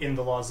in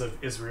the laws of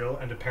Israel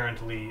and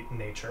apparently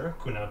nature,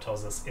 KUHNAU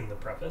tells us in the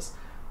preface,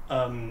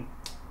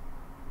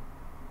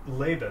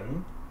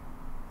 Laban,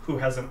 who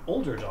has an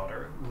older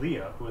daughter,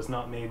 Leah, who has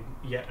not made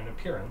yet an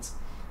appearance,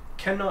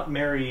 cannot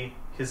marry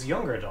his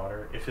younger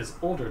daughter if his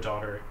older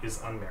daughter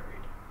is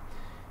unmarried.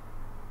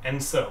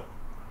 And so,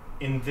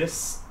 in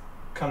this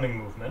coming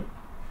movement,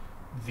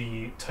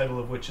 the title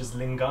of which is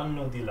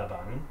L'inganno di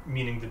Laban,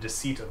 meaning the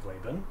deceit of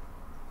Laban,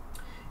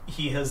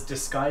 he has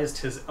disguised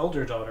his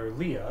elder daughter,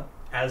 Leah,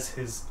 as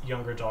his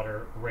younger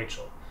daughter,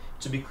 Rachel.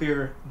 To be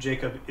clear,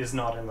 Jacob is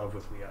not in love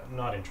with Leah,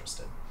 not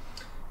interested.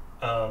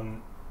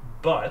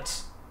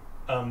 But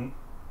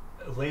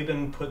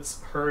Laban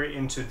puts her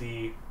into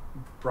the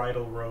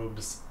bridal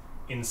robes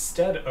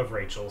instead of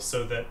Rachel,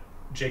 so that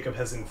Jacob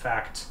has in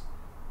fact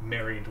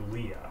married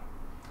Leah.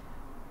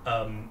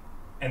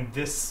 And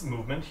this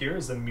movement here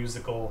is a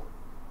musical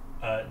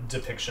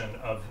depiction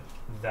of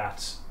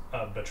that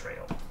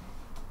betrayal.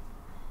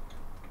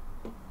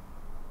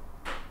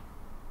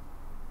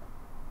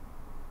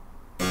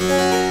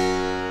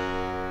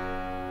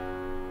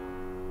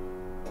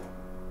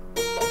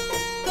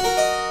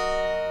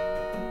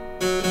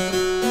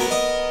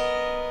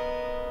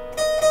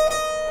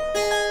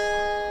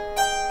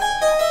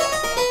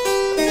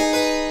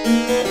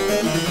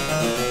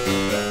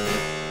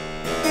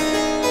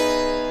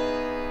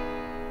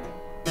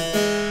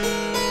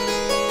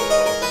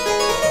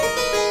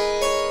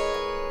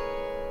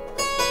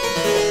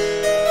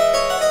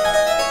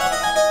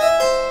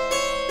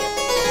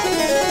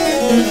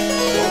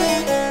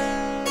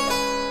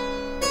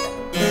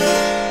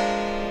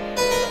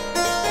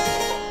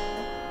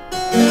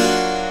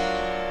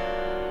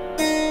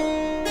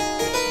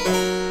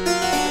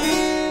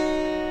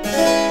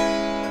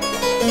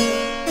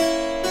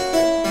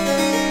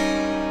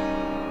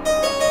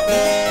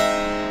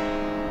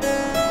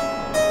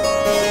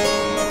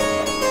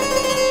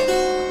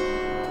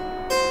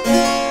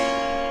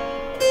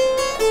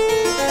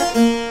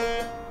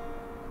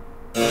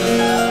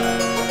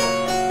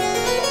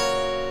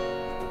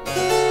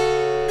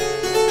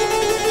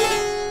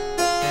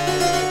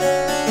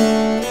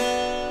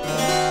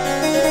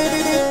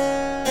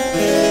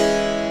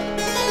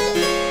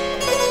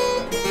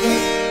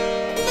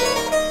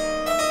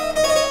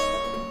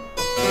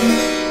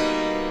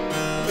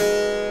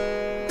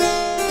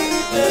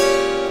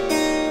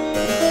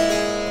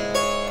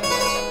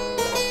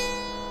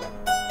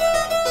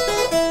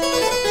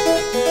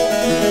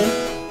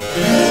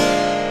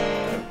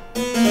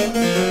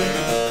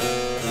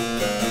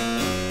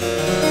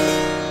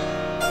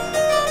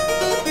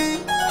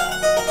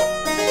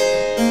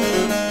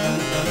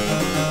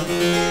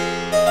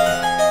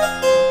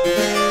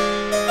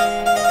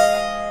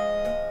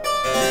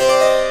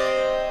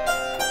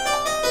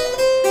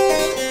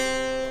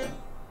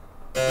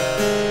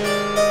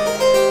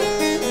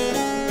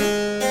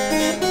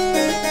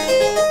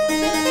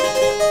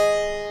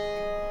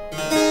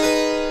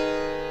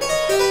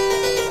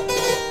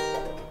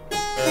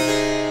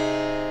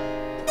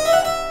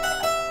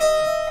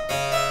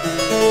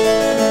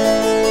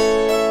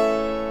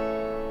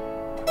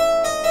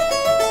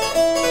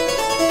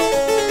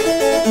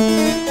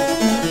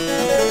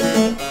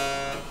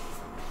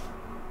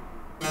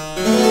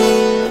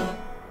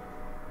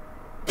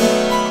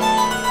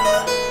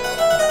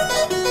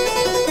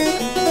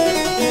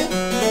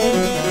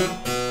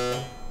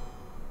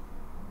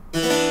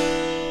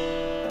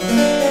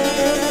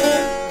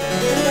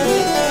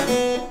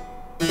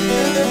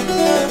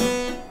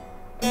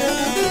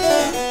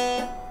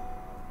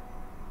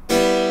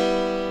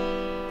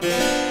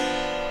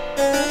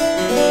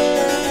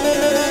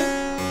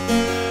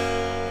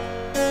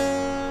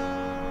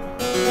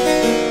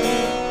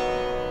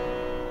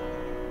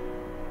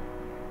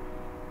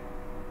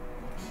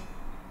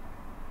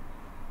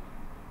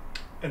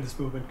 And this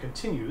movement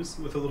continues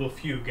with a little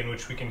fugue in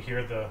which we can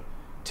hear the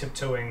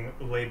tiptoeing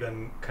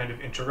Laban kind of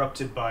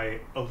interrupted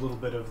by a little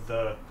bit of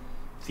the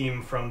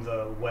theme from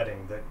the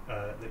wedding that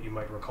that you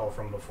might recall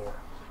from before.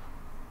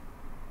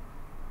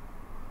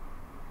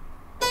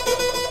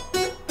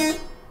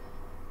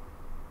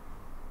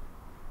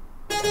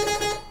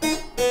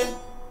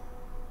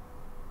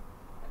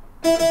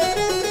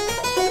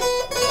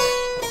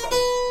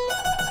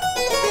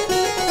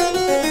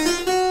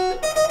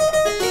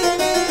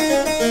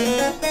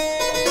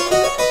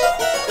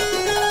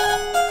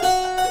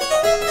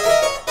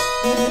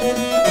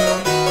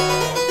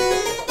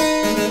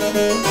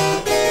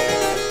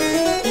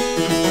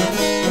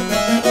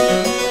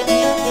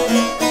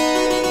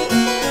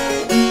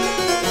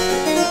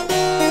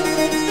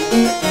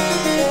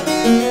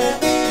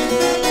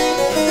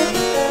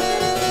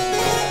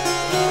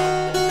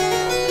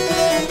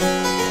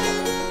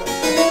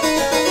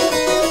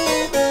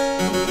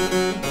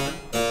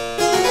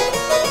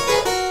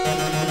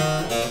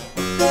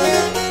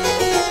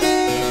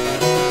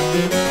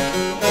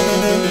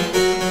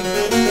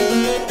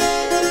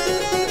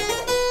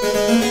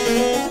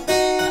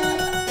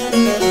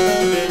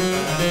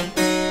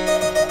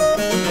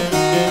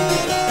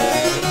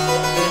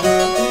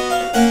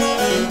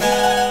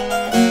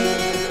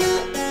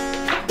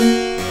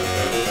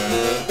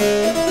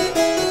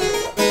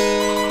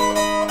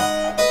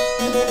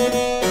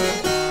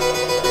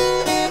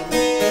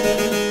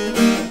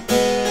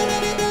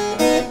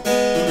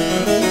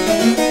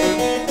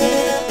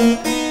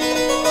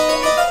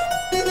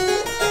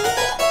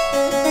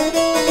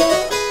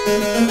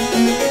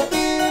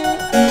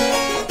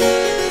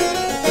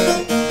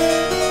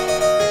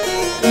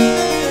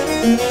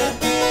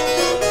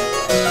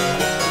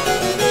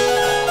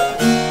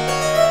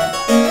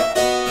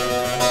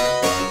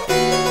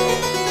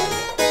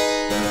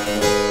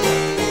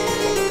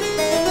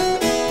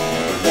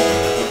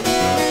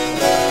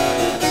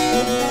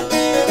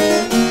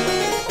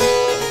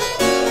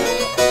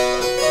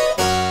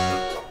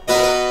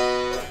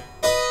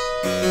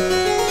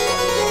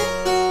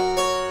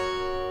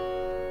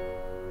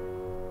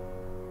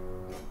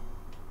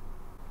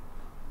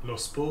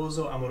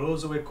 sposo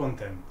amoroso e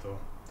contento,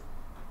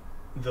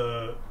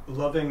 the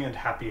loving and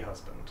happy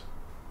husband.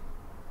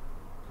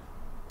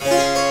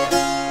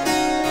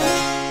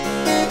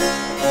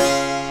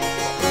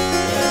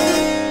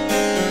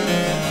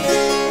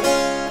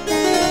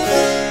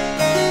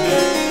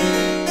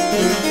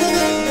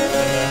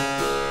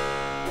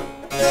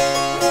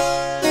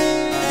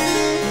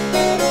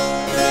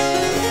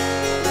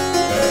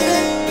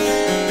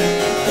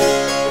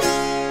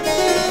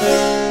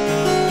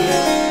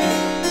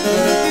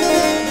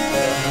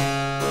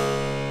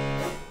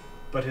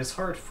 But his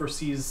heart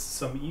foresees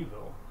some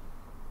evil.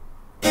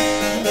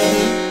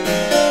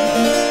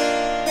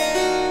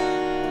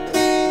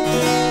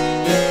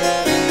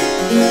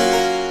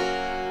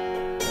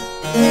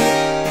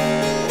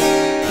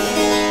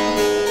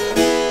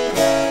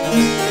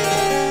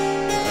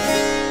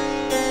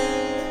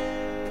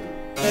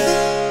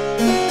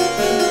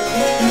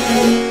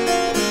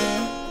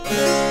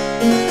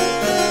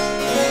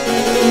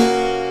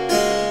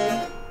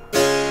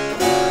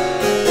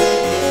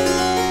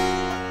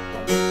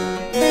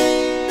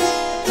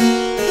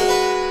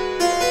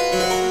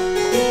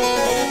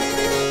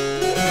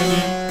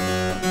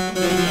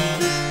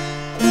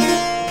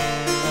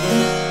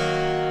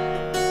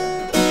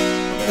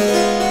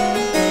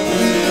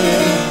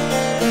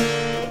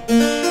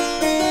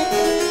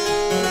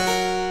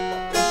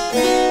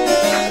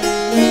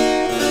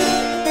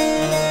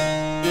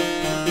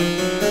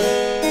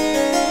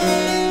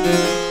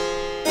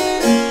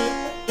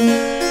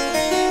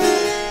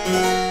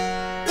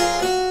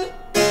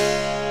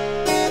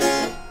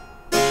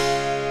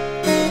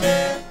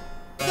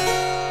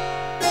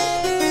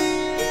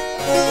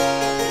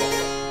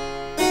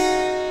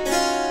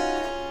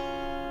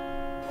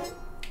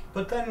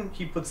 But then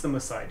he puts them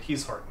aside.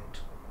 He's heartened.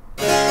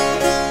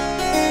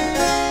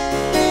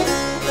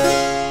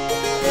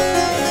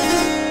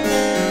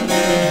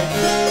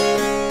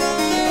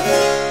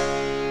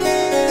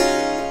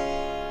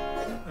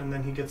 And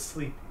then he gets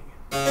sleepy.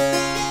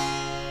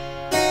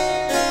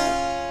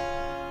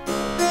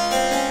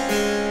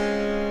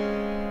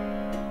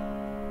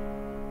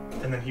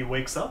 And then he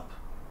wakes up.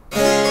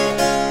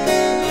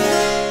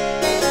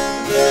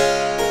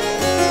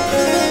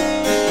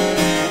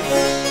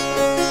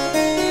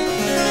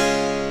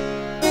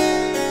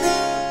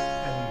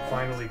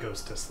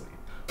 Goes to sleep.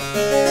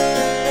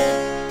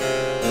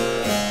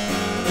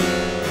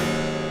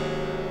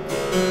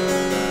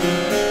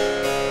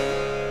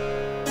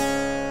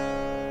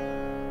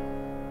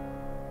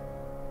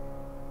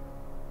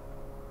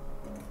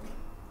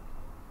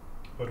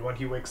 But when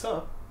he wakes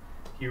up,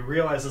 he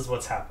realizes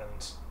what's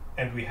happened,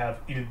 and we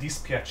have il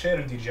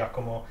dispiacere di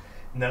Giacomo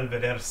nel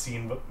vedersi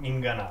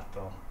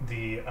ingannato,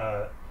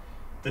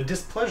 the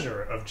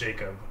displeasure of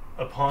Jacob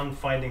upon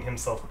finding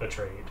himself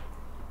betrayed.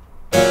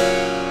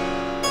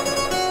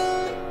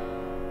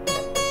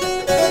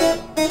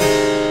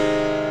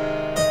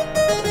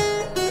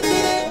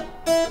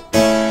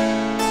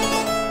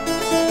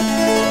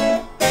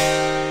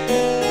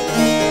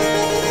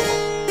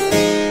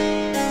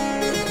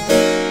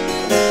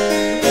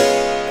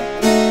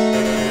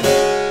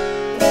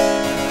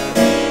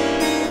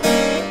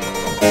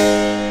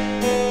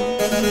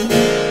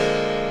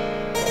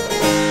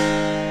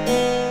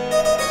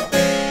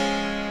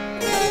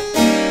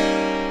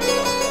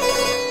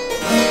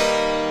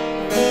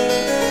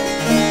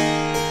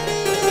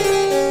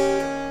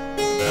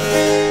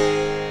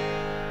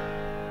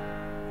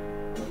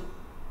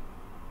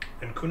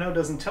 KUHNAU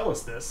doesn't tell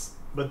us this,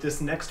 but this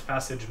next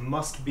passage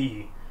must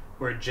be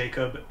where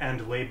Jacob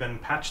and Laban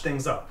patch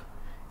things up,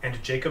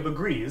 and Jacob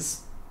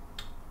agrees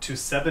to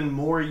 7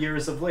 more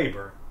years of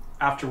labor,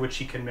 after which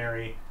he can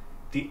marry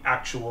the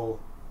actual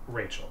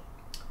Rachel.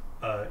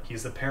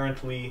 He's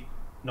apparently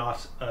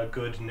not a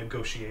good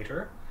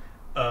negotiator,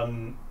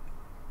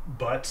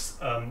 but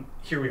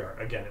here we are.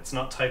 Again, it's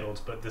not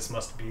titled, but this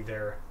must be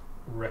their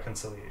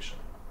reconciliation.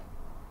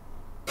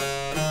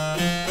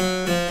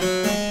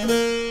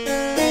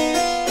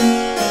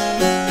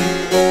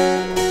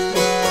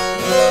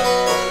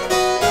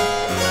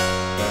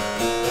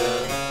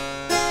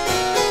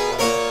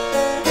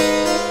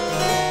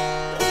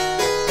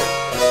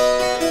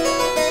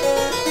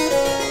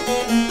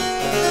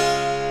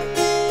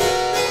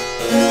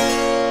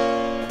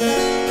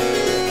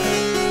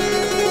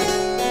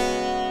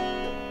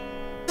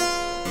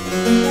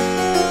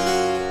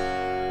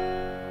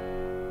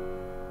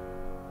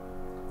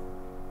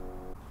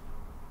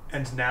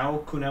 And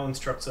now KUHNAU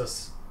instructs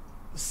us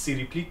si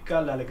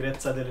replica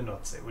l'allegrezza delle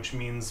nozze, which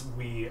means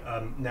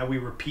now we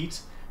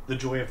repeat the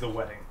joy of the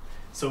wedding.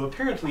 So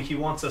apparently he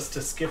wants us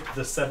to skip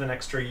the 7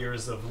 extra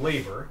years of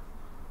labor,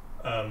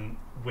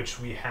 which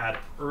we had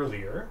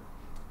earlier,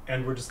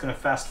 and we're just going to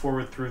fast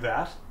forward through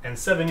that, and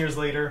 7 years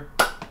later,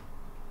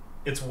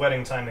 it's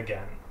wedding time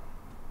again.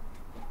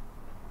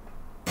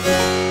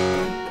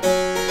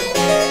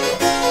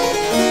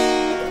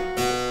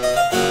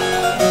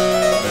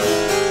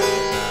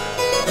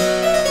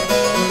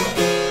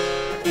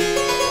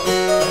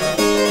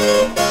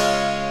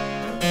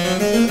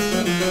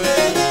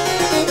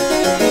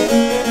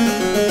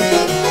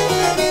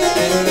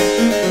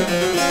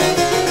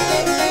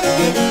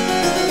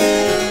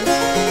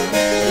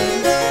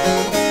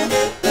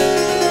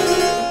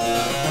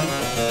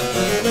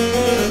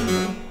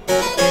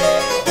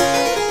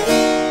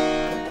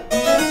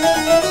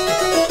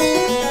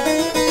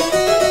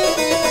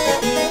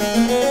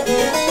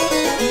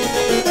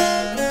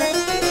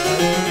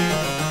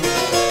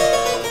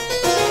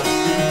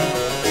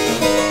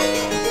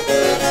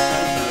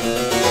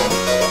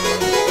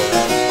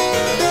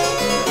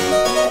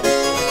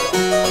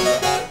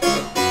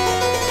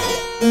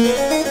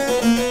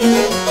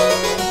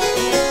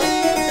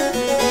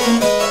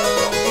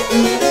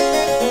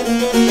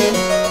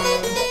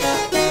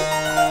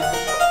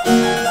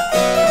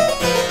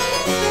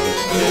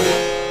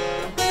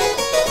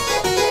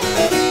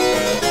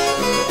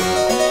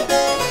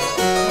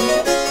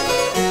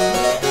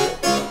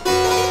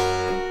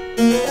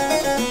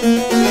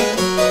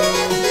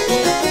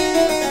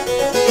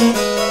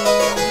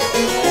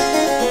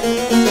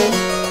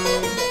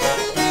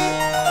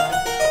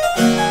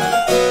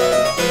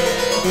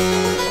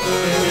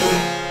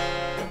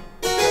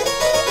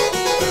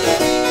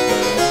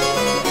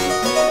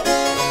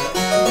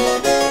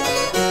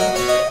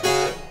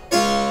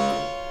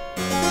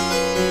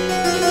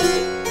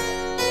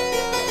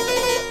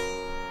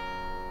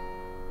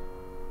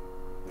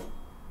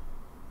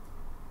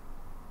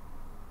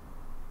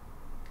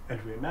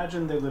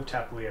 imagine they lived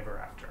happily ever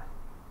after.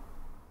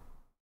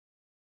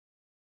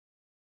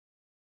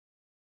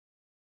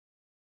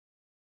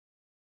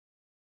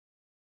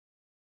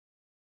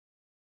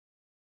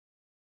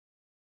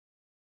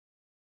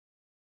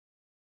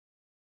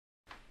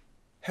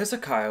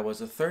 Hezekiah was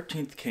the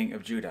 13th king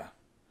of Judah.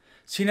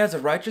 Seen as a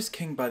righteous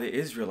king by the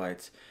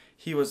Israelites,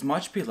 he was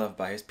much beloved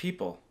by his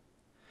people.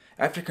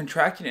 After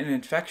contracting an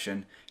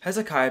infection,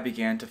 Hezekiah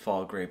began to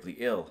fall gravely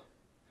ill.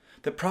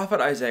 The prophet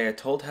Isaiah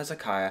told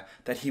Hezekiah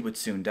that he would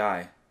soon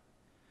die.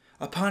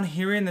 Upon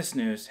hearing this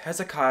news,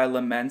 Hezekiah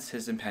laments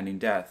his impending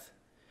death.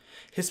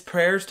 His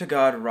prayers to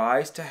God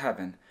rise to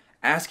heaven,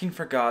 asking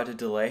for God to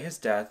delay his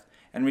death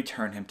and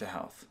return him to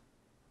health.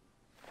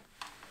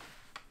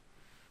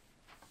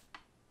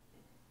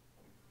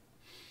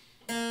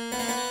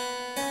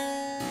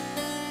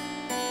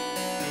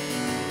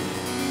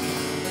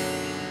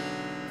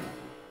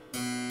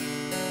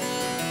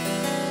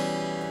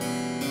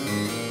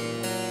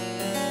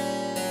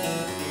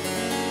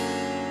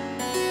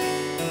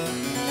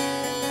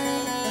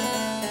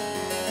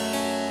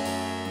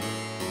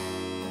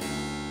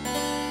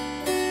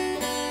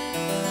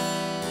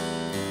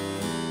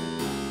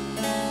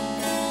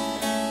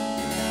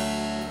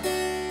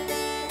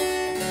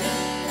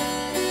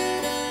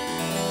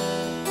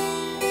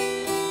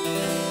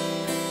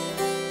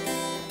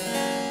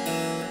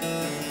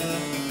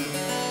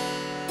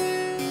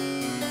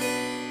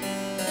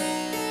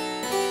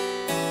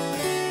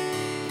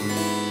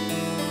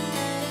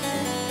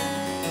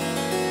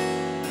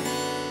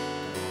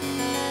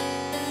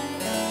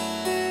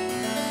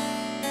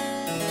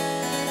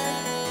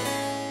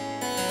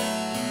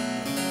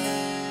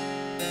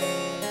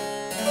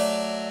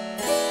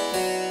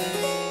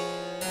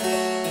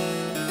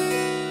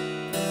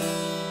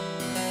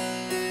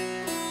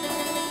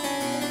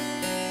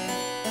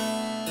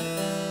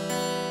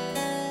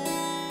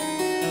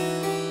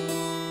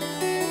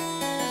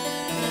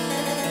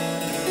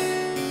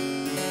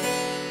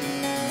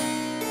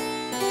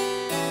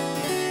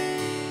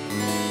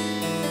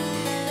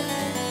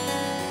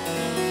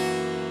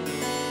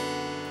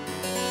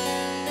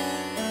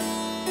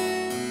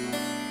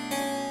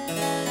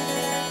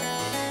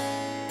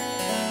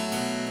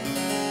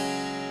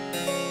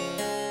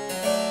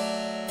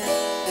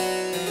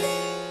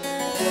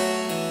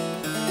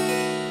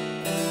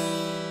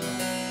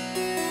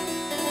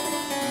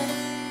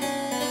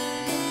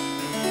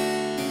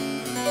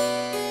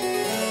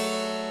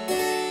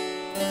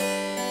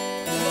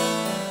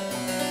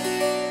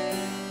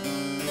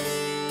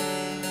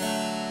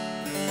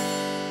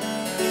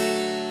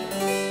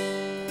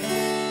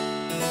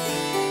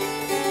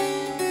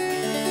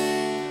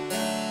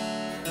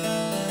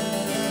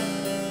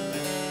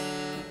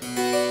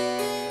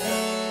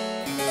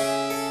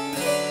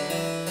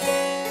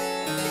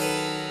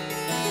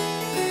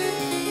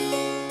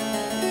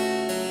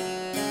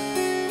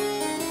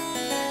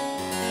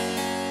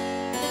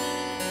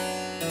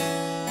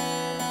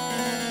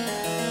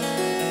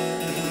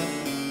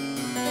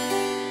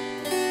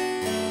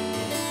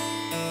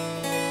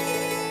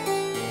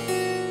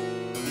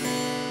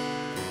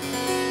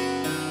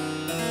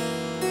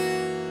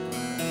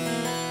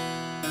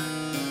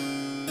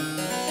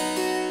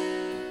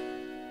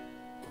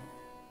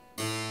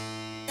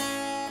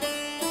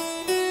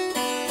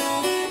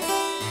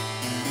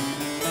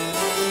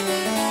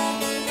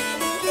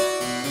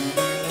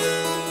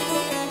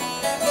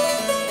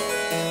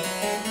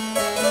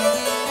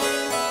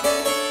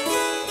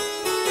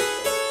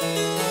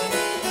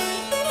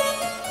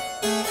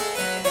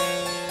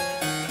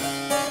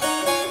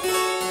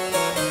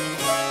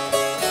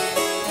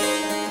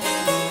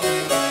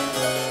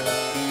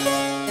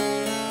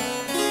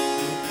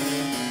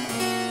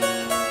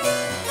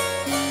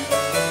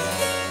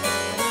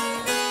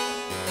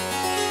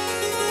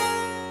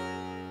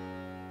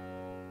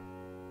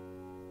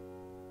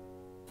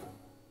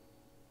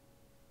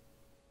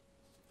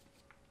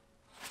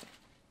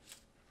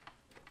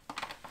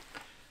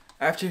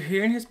 After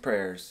hearing his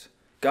prayers,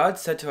 God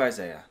said to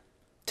Isaiah,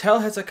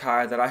 "Tell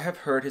Hezekiah that I have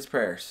heard his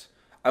prayers.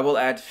 I will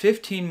add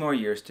 15 more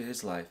years to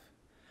his life."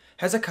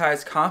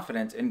 Hezekiah's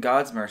confidence in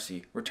God's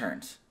mercy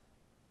returns.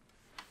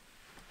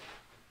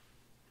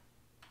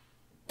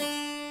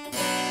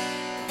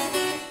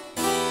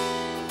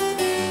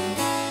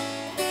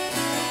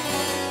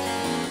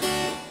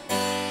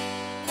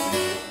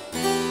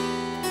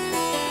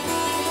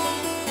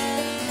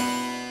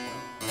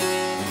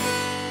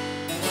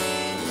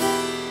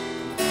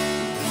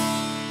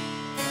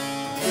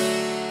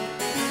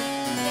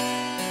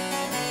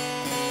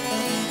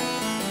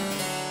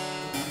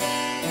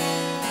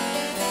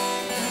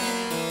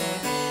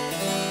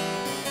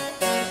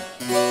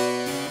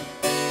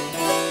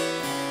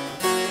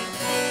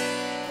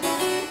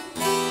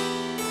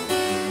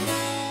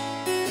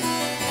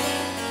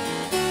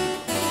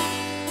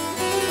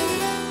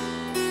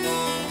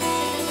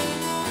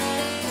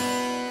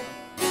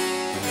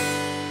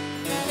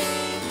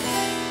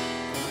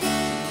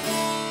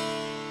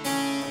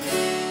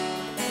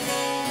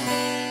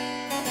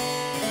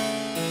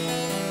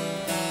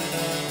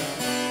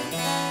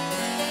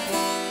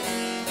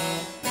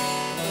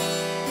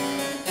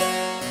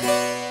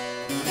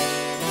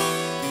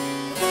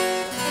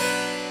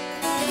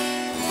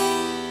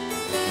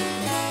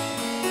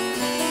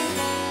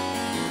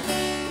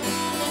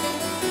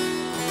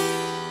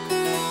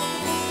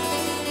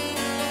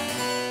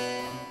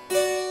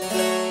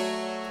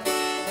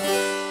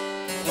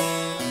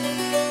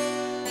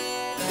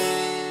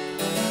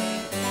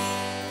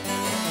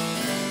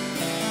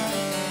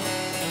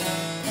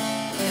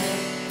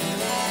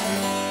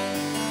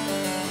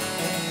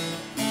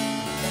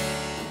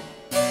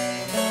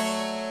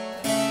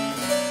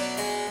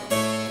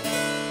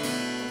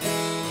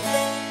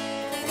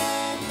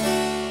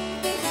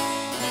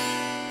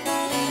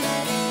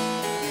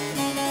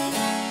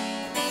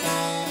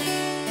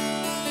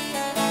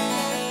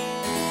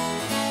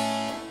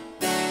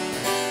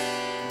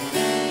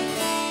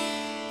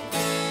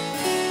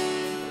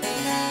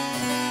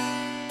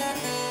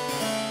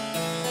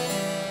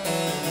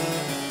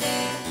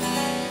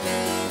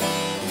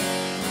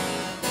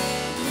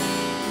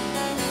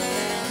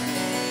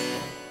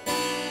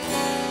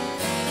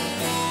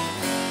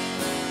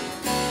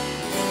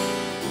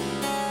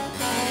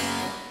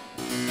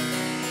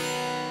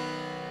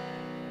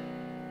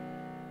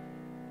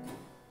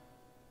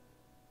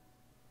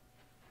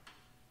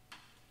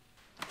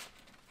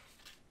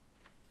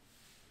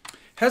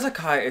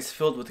 Hezekiah is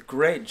filled with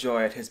great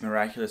joy at his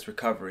miraculous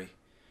recovery.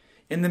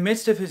 In the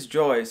midst of his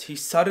joys, he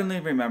suddenly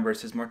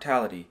remembers his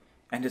mortality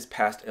and his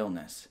past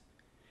illness.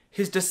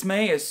 His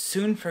dismay is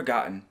soon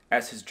forgotten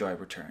as his joy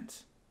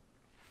returns.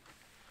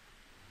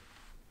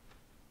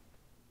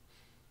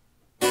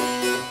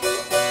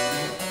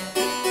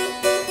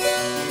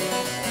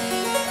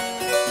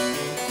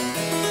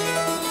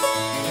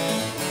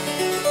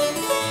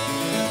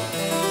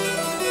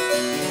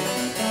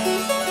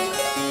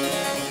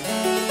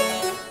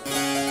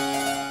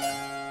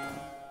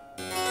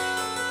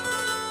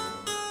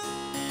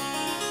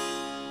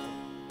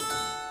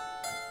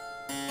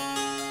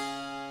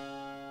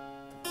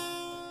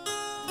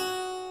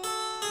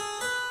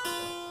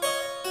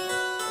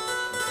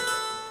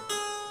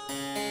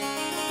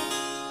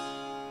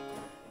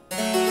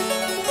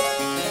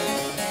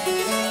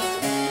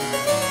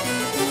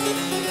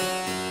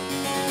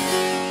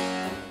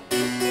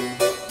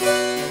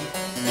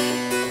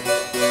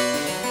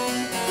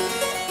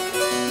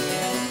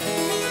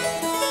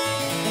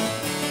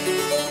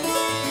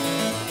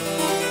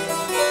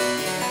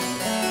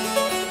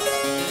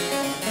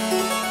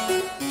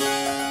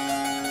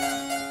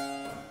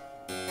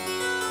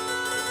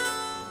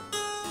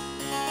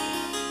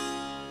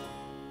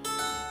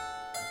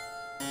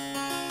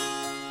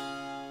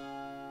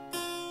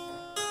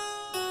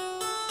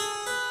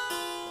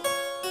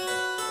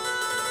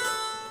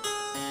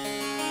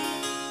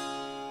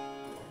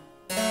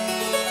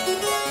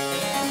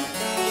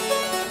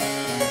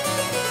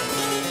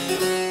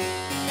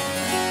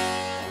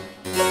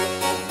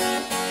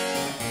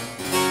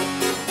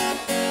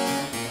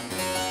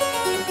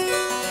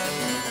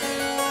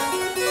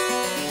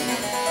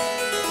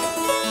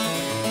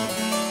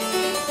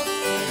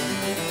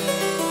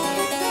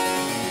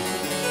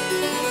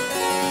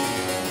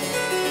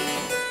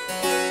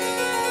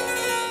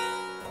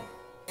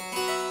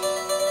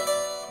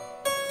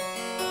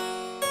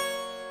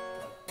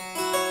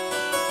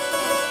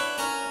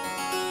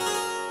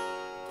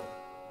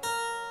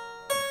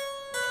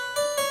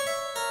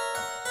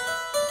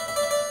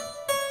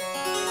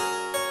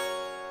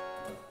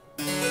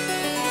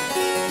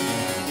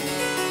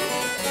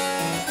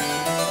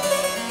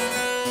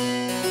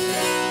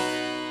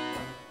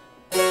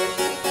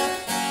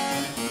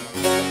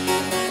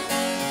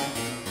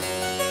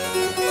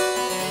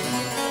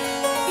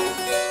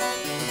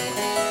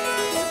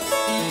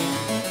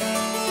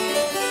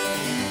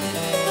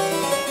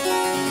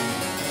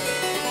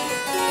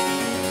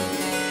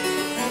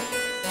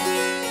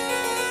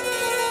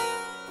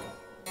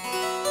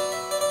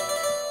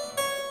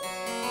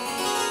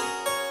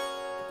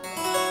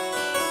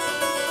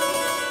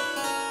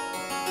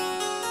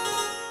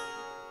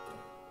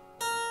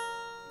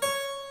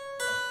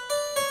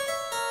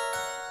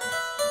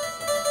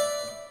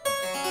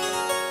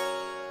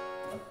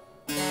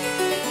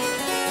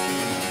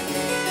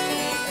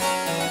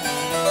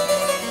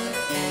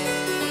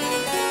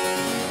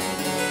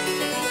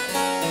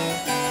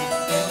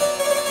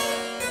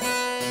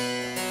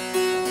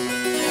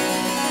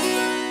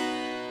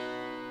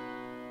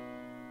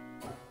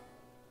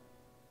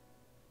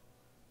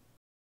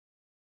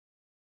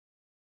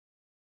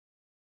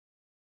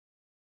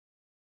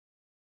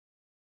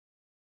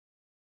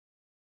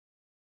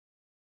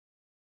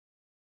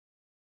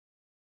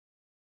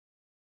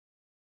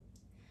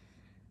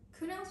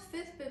 KUHNAU's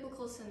fifth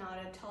biblical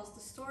sonata tells the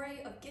story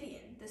of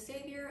Gideon, the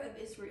savior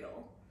of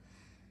Israel.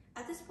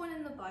 At this point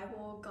in the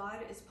Bible,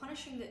 God is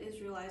punishing the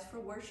Israelites for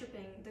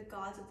worshiping the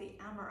gods of the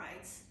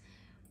Amorites,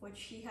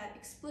 which he had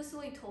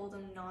explicitly told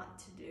them not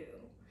to do.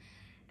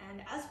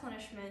 And as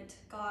punishment,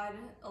 God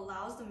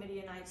allows the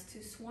Midianites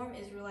to swarm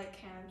Israelite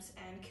camps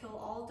and kill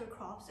all their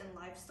crops and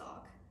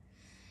livestock.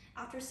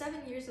 After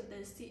 7 years of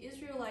this, the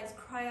Israelites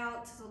cry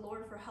out to the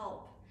Lord for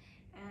help,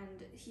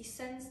 and he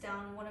sends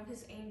down one of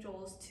his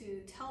angels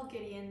to tell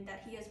Gideon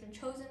that he has been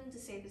chosen to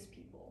save his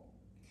people.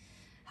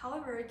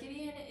 However,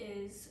 Gideon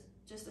is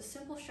just a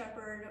simple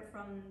shepherd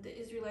from the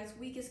Israelites'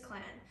 weakest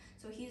clan,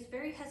 so he's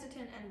very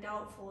hesitant and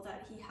doubtful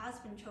that he has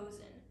been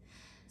chosen.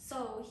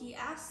 So he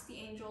asks the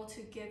angel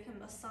to give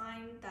him a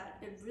sign that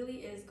it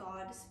really is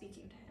God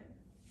speaking to him.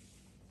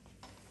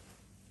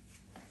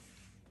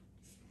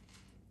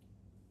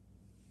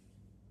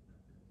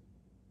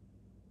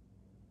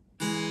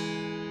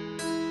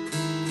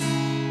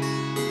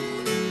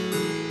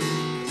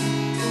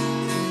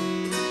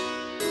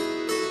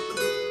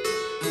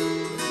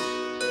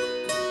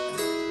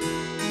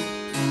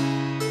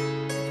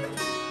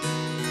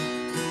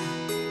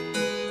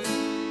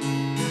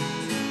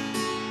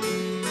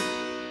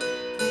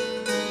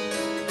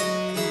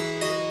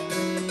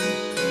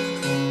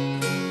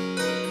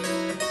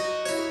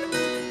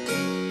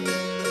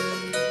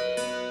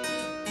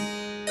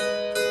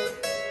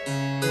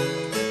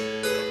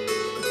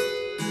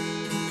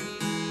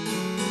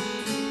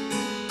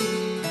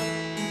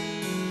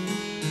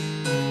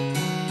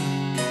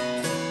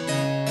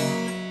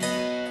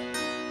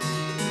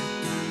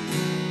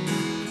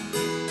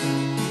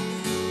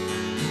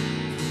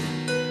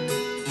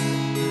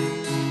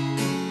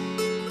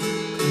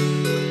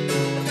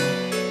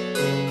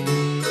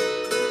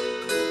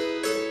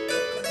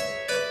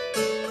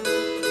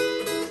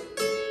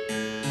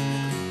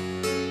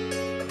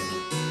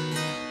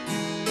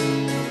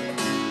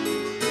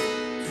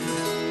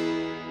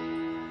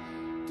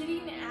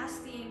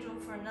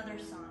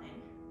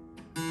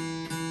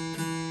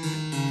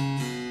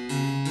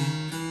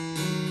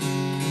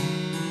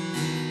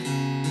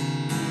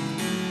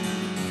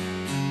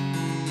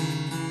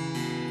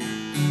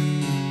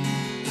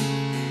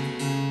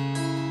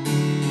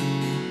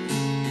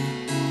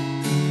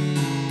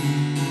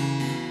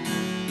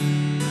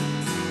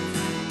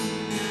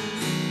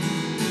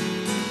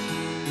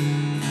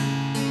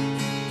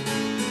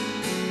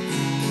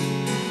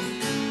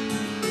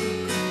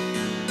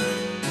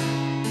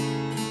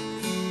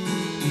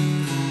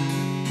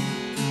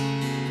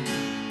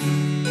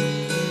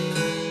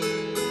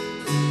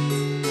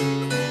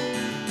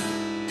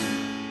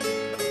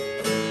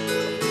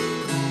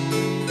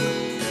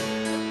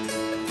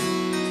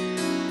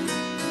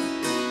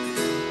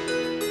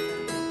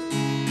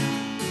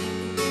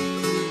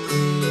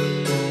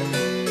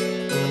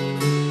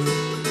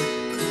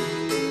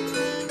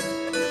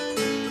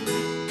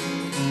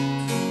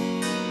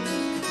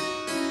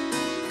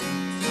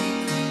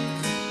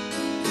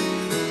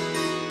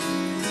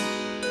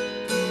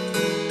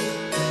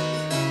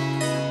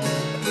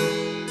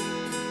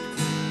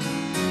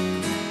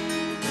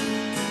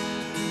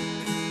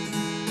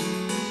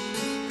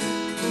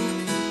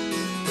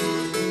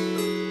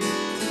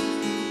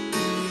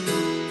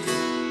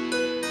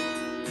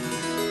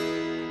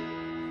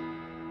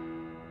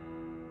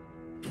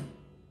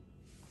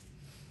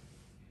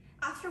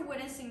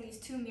 witnessing these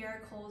two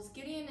miracles,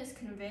 Gideon is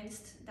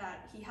convinced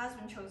that he has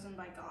been chosen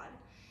by God.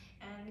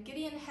 And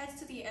Gideon heads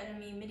to the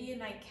enemy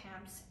Midianite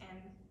camps and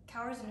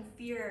cowers in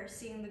fear,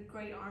 seeing the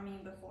great army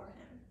before him.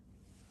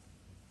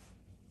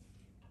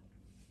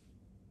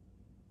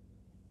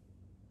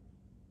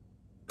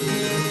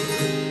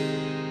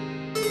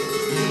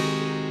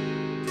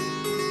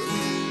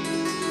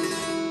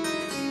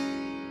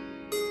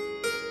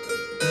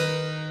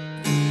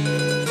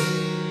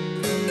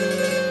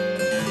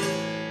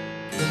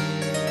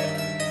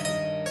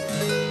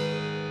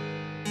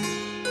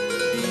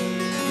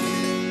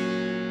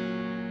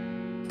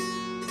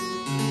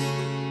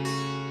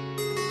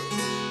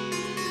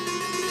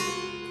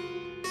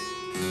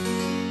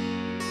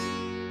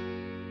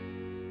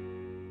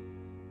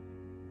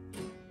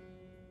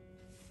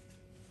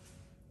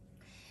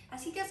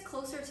 As he gets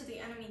closer to the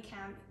enemy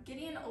camp,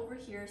 Gideon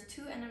overhears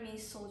two enemy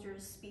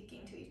soldiers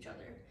speaking to each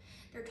other.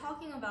 They're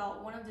talking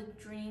about one of the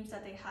dreams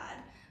that they had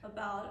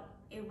about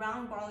a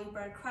round barley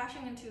bread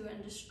crashing into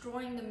and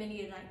destroying the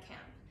Midianite camp.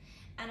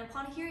 And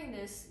upon hearing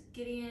this,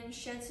 Gideon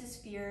sheds his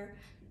fear,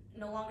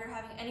 no longer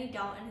having any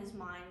doubt in his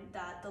mind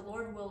that the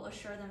Lord will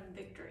assure them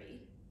victory.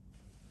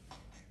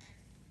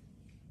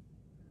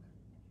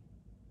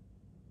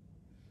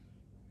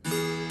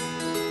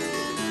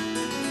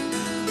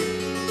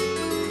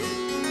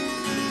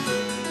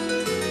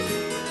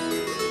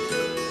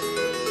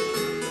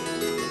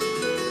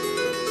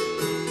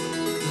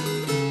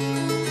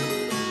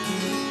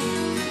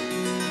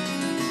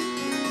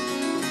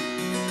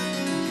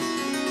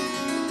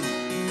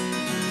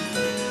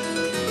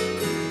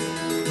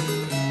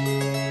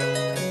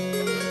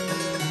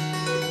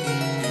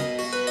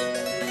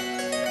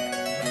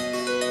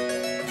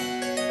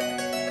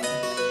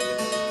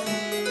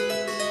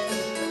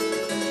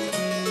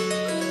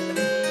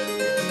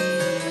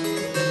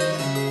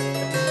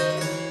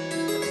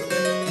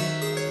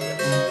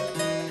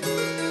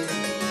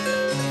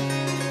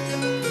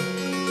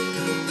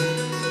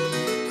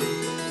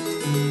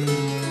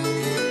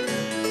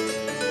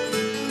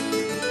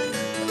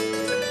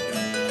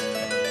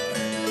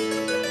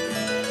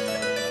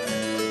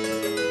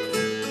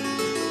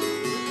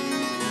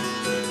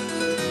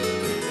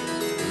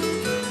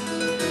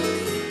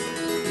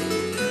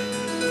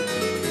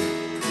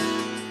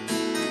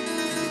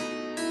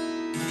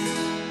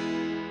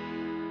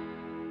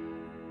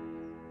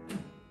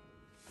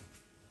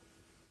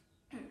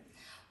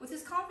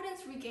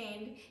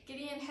 Regained,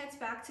 Gideon heads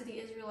back to the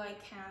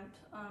Israelite camp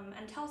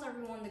and tells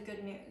everyone the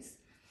good news.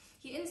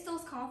 He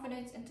instills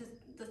confidence into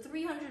the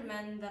 300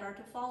 men that are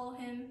to follow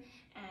him,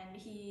 and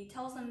he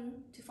tells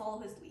them to follow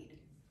his lead.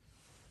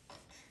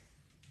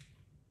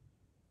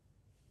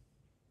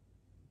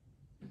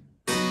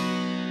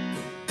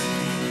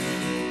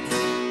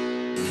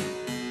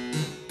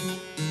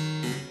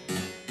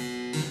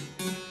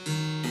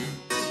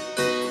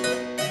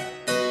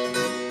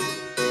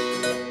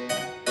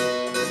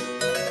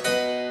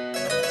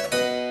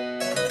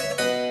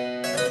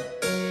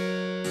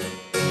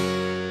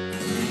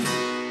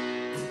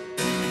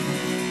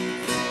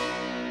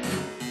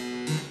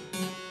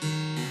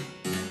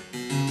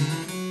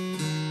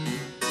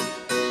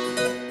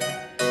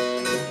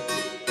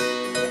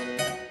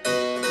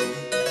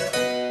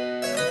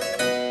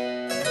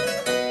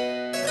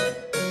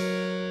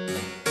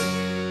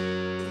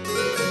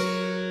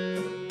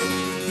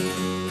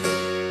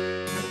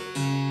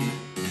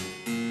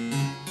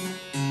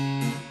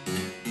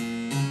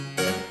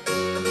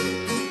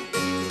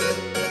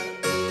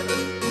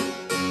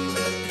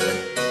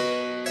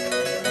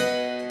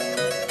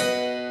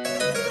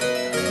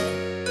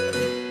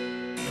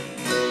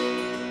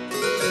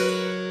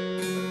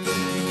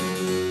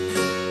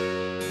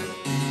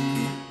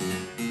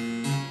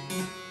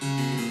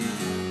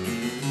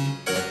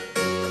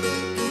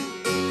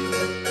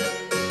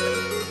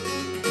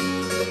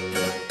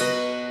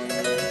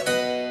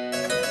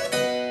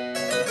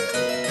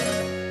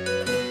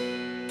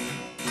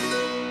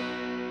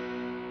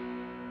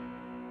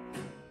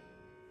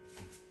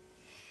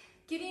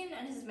 Gideon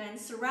and his men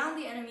surround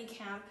the enemy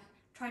camp,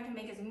 trying to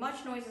make as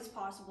much noise as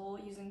possible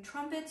using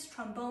trumpets,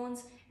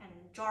 trombones, and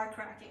jar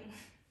cracking.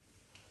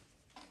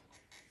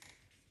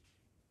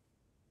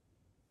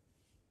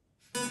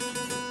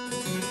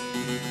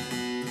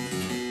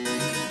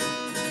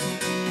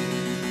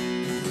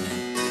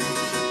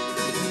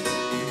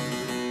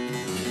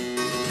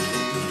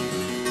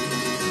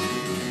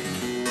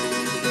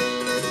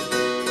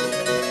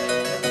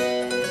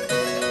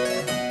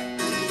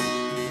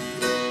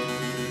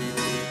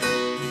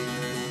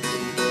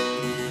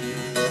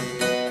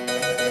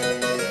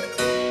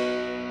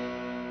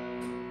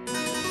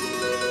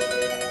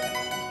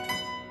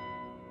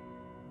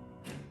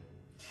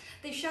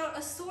 They shout,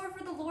 "A sword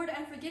for the Lord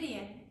and for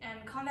Gideon,"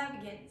 and combat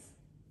begins.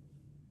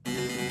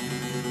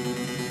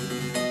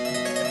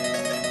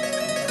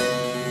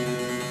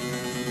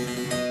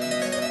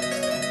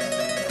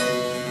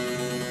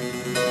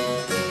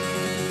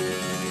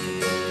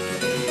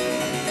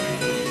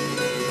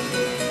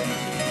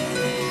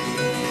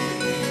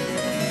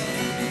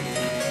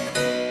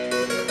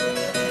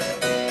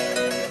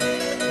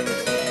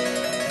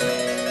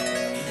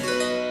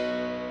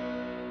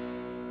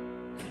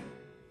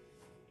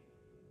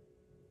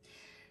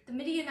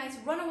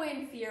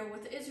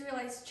 with the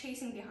Israelites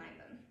chasing behind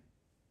them.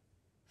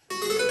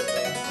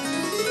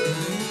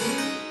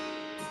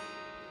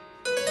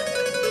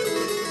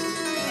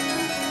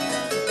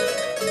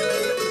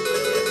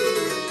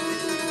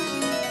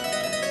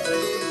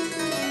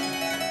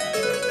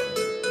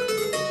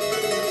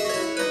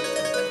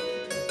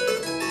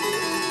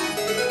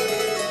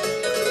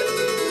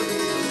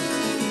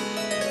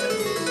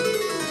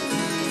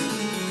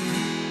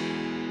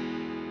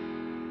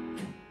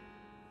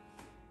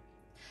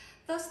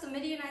 Thus the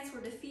Midianites were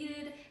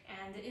defeated,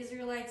 and the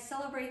Israelites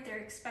celebrate their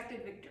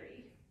expected victory.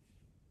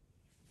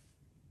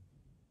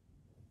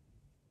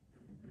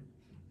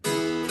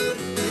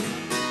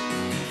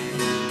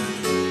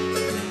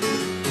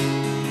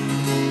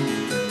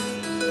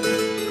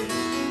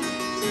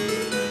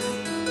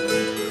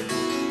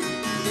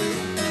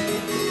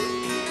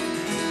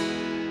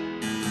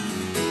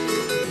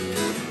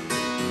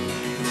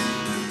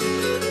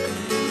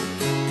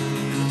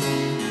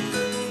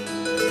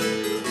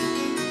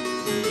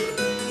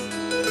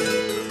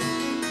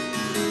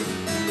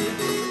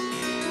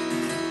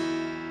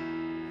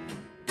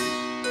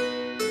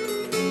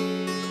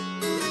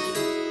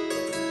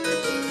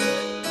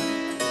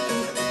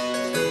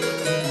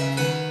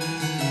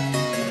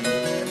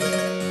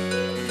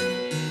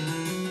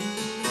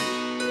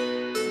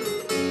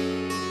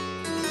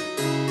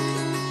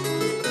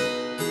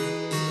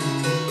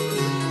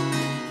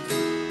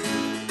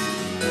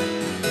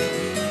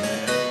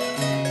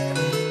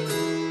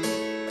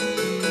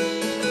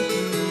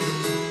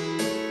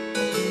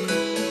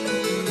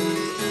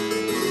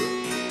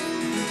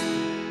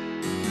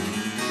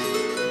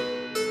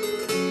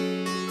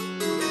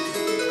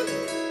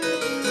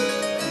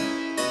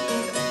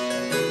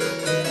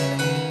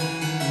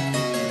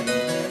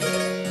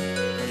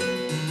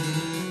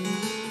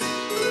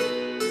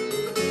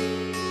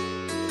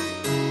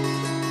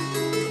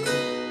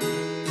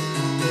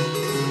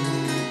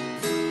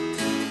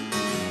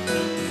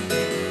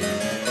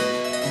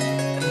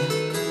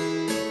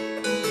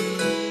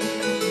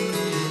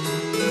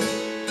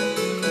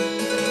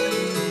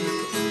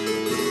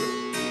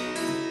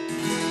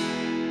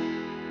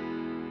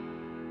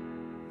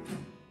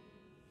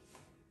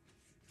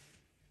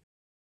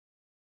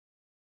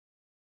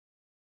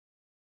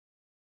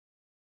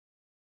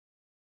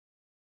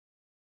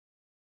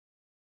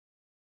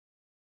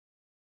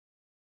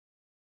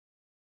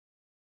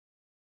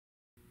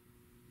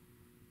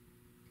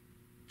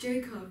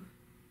 Jacob,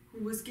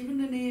 who was given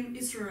the name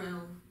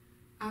Israel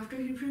after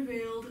he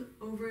prevailed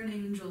over an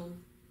angel,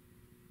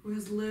 who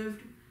has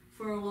lived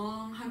for a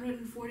long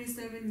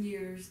 147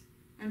 years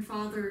and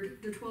fathered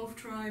the 12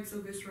 tribes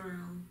of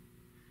Israel,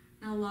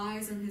 now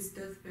lies on his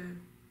deathbed.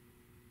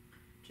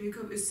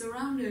 Jacob is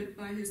surrounded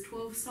by his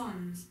 12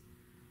 sons,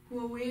 who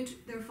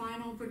await their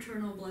final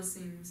paternal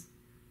blessings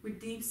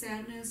with deep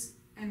sadness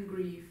and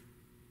grief.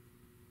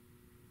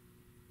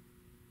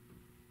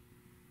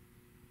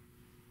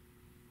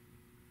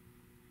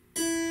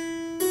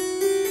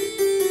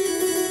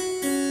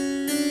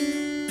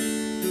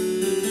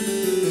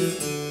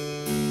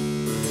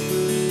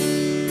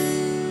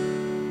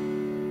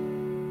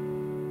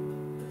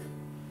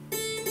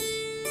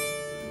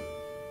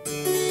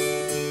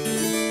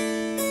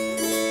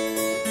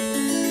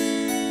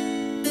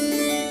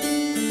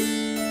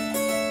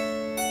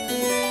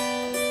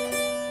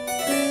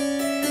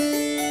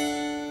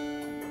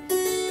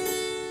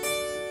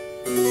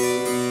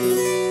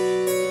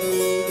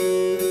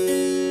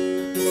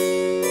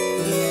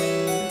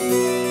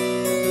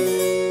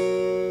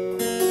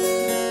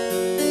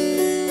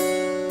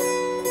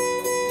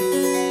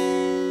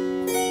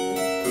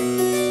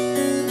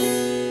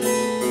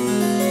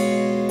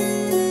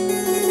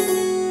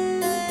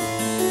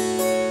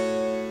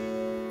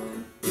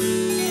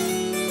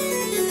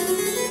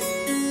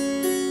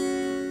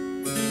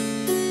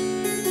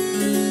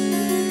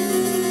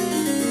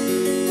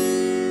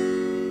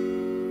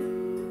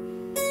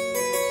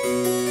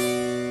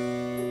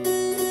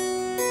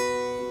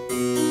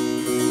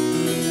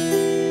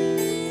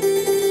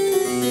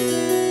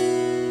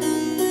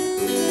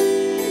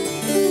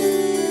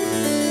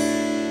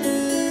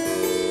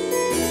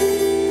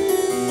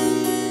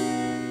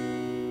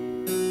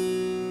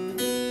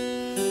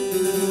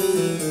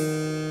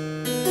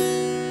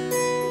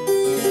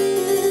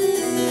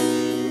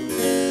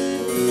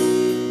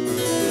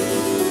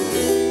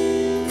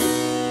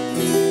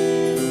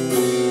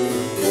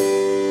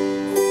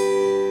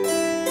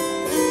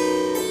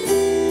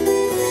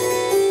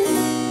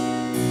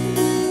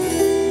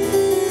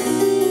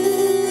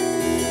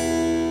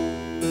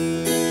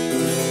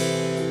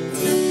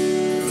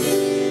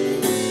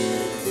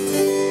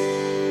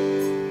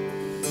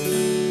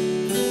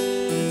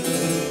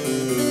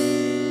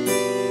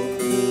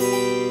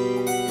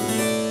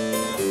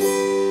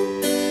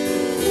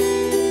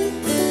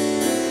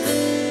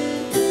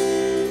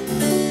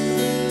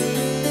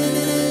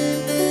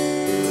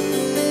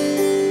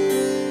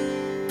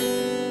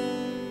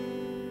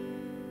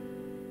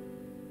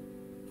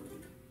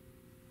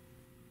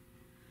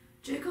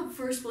 Jacob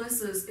first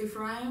blesses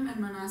Ephraim and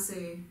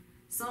Manasseh,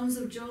 sons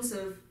of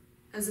Joseph,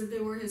 as if they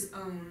were his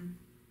own.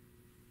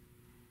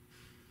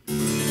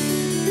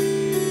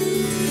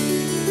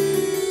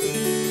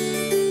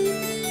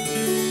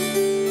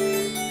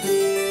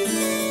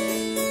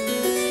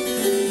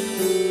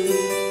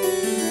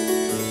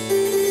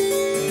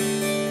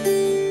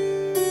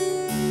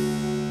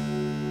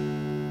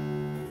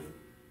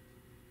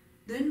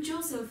 Then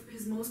Joseph,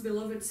 his most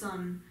beloved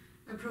son,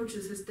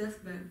 approaches his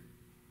deathbed.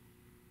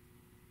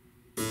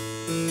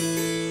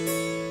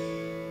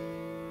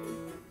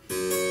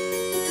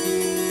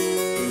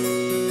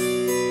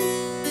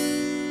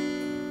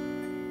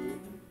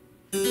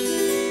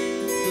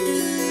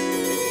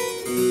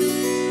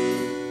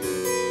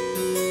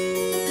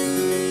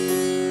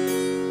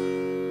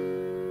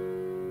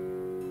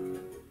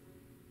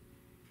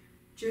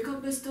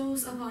 Jacob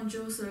bestows upon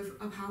Joseph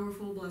a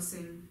powerful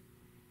blessing.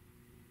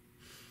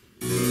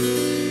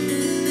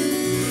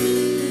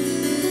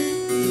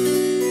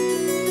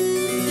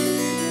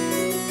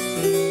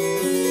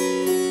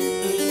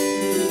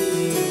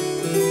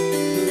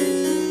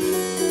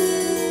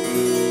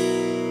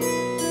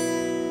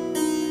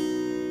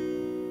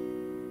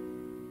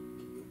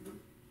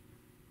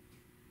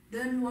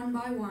 Then, one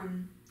by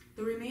one,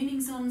 the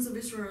remaining sons of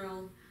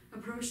Israel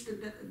approached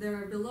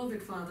their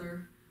beloved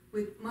father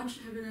with much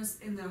heaviness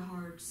in their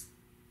hearts.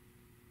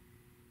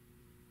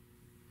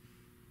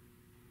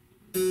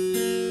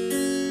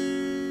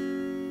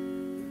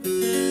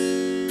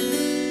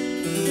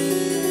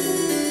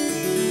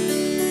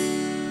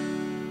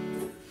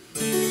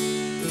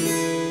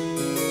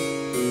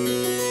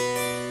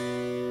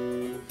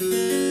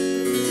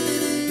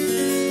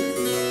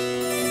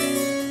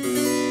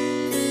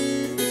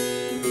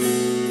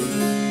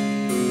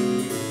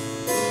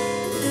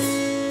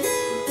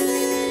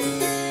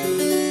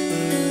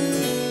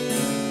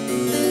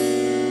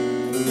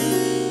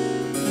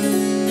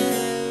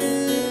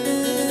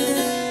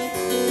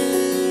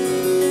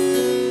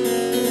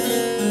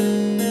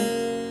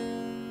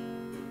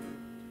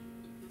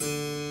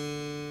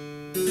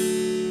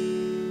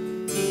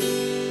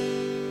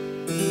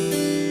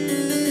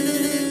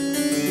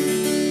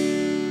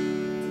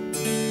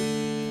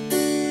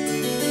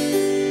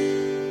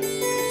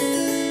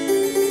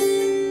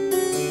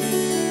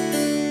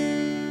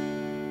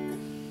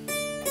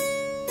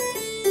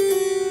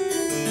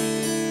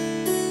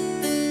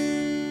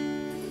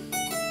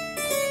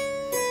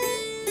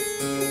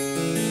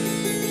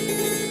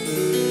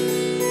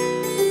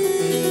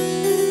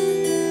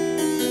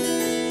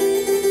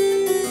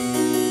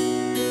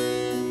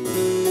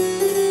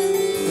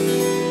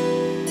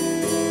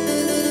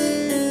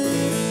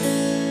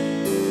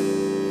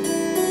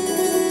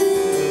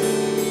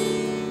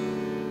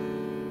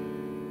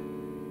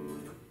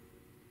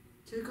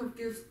 Jacob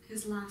gives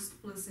his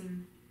last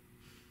blessing.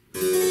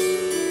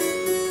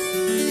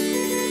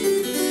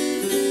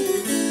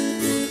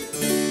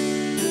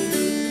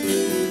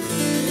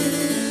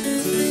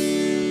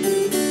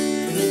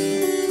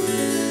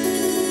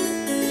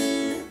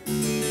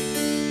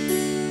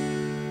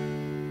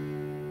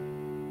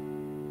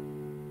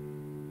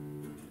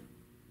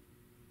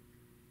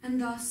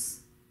 And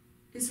thus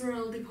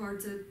Israel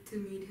departed to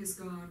meet his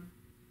God.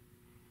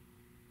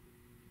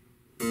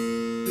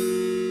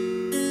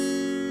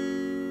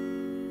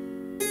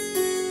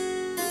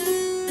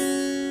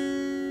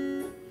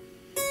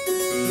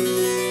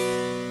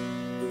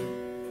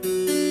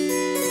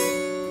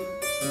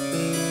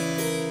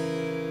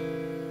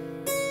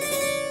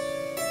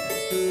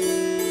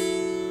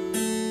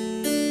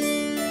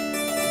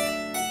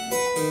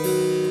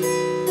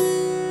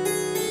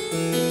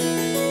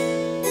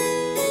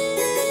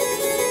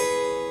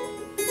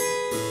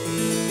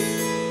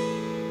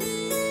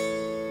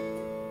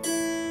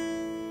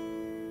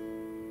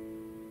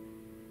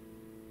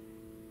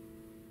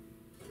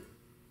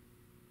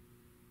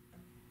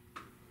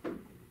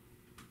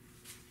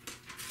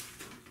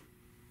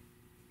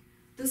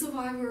 The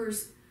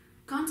survivors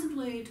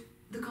contemplate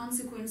the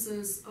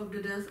consequences of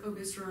the death of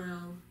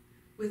Israel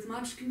with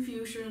much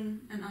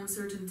confusion and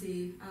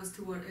uncertainty as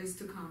to what is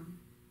to come.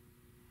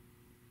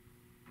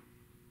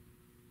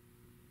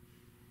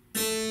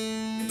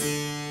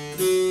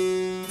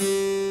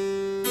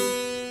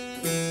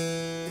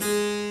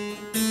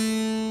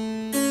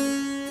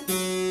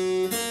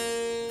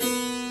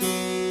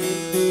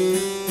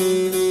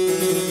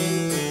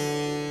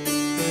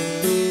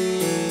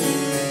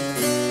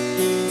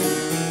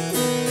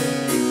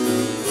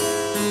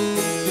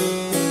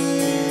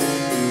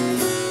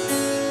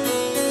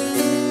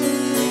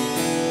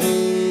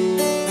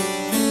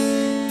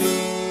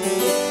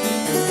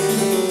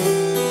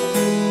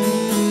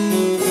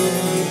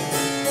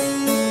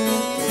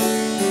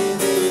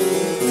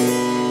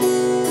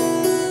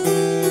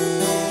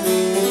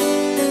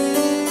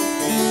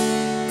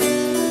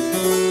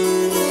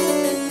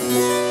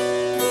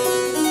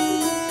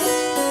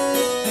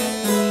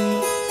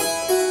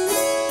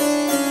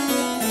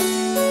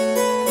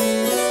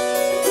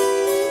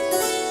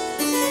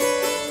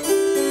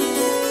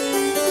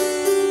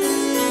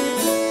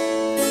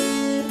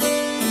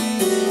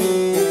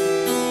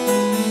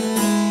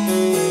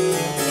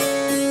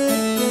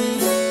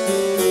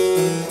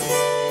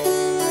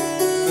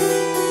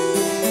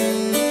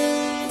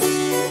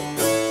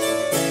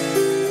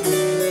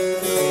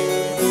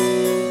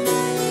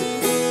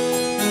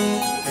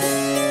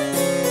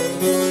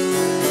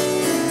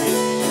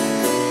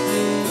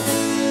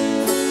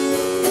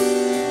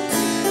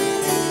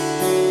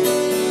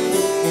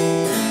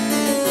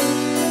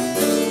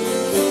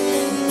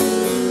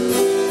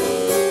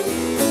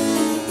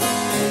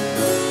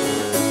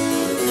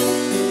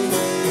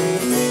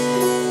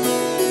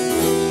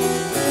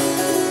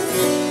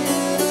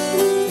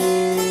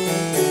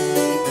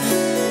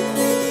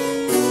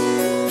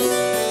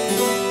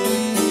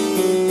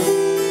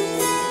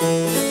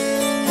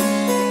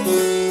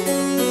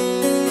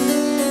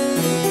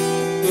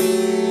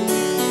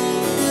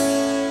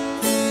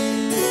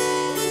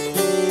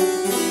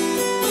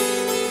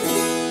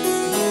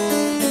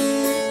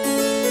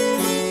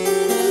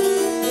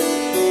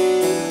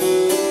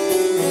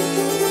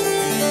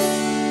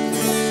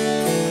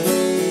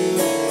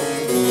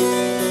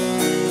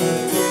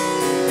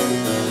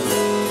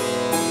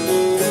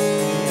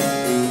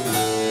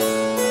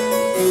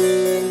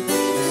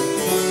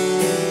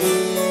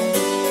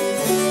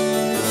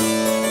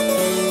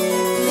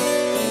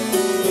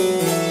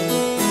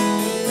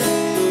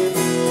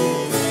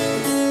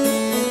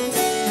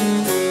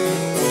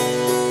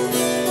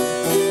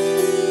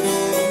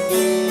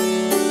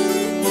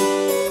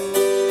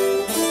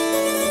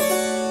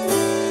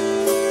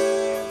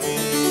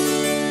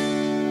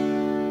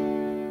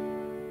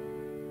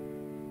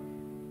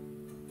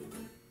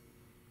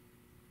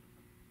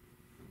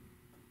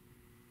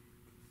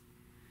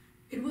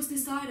 It was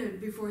decided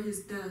before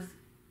his death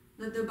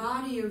that the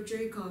body of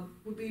Jacob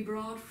would be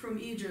brought from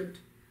Egypt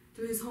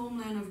to his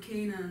homeland of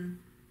Canaan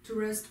to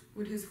rest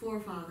with his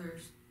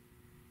forefathers.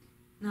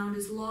 Now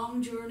this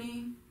long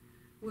journey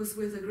was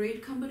with a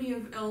great company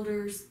of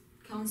elders,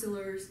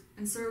 counselors,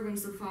 and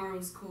servants of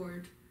Pharaoh's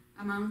court,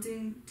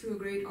 amounting to a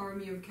great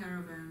army of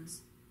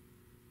caravans.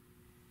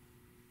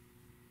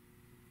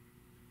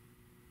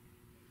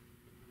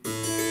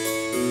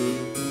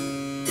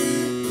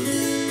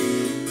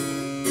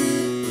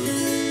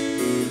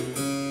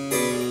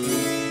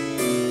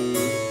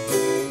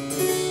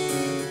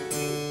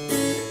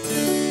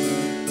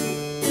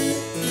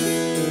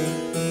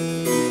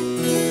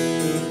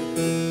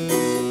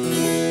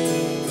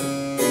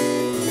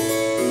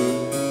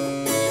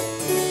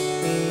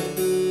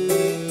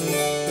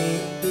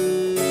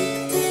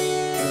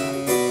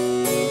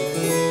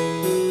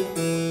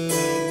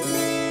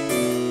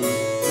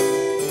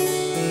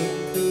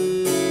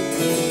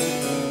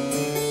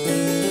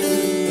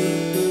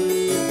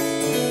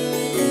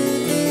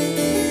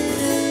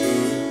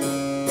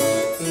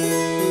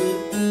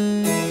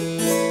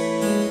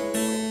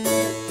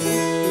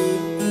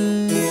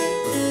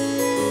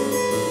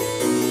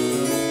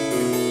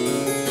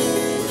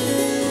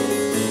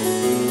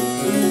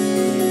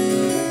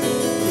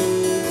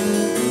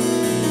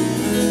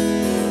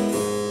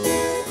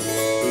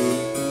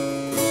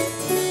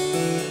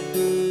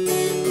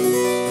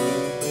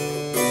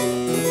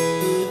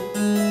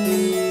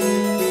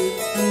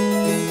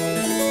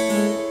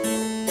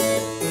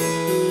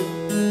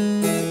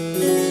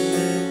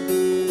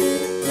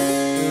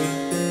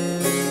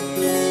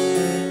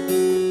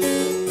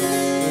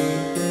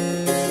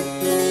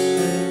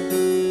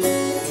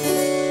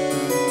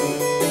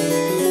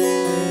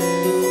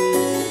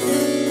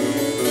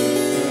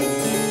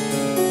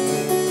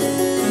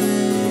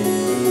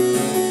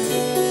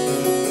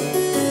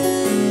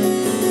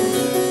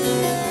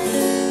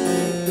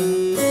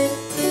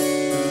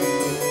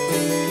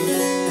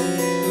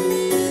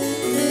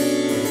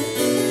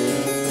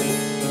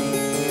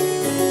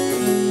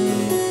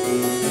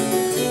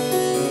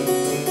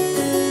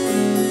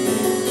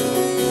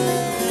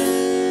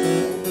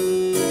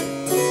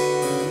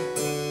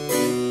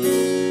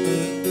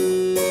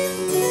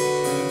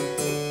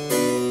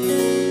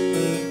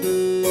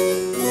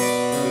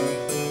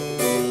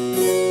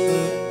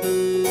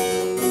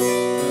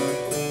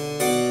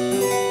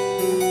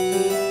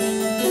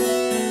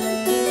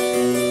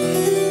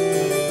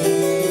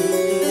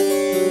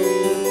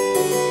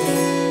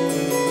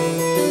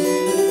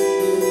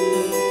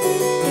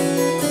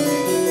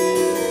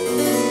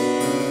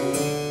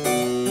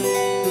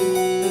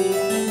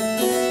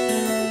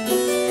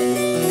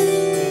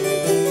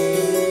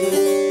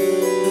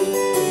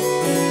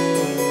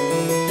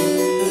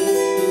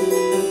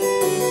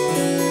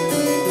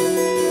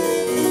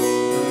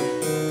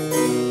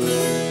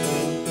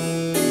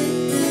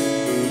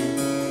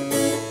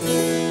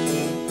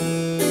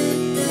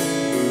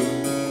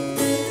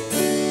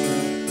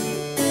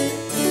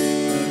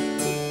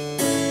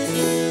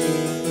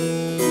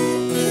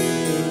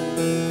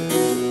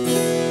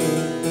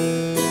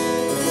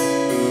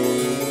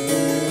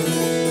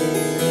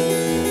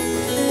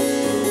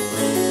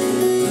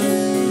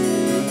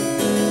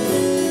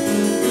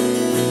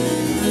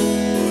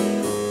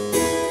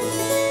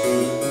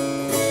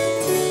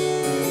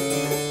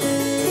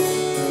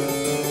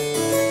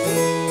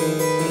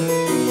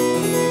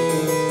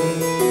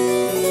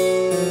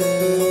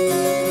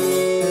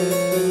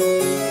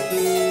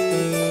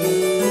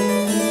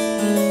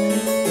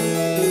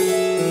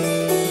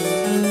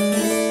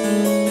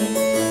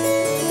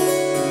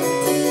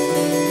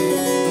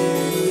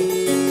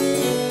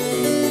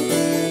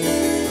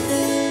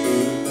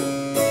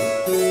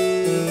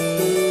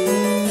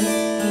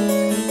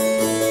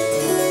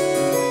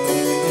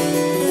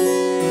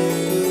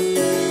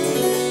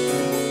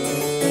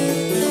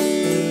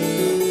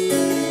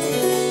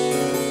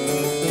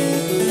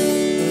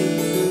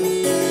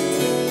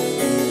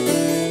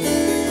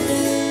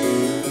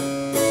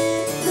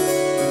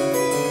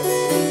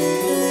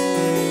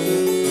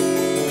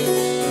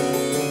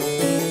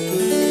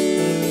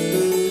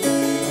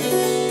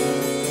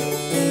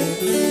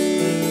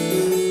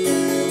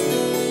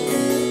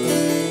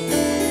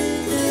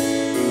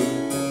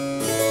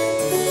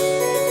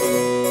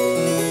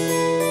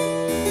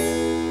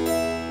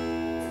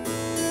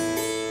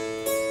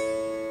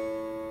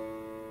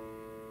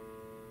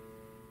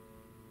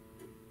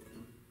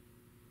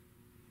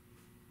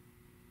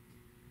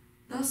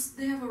 Thus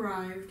they have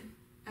arrived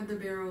at the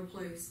burial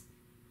place,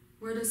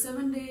 where the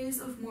 7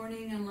 days of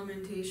mourning and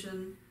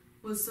lamentation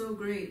was so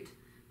great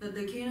that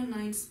the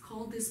Canaanites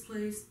called this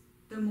place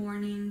the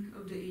mourning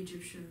of the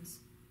Egyptians.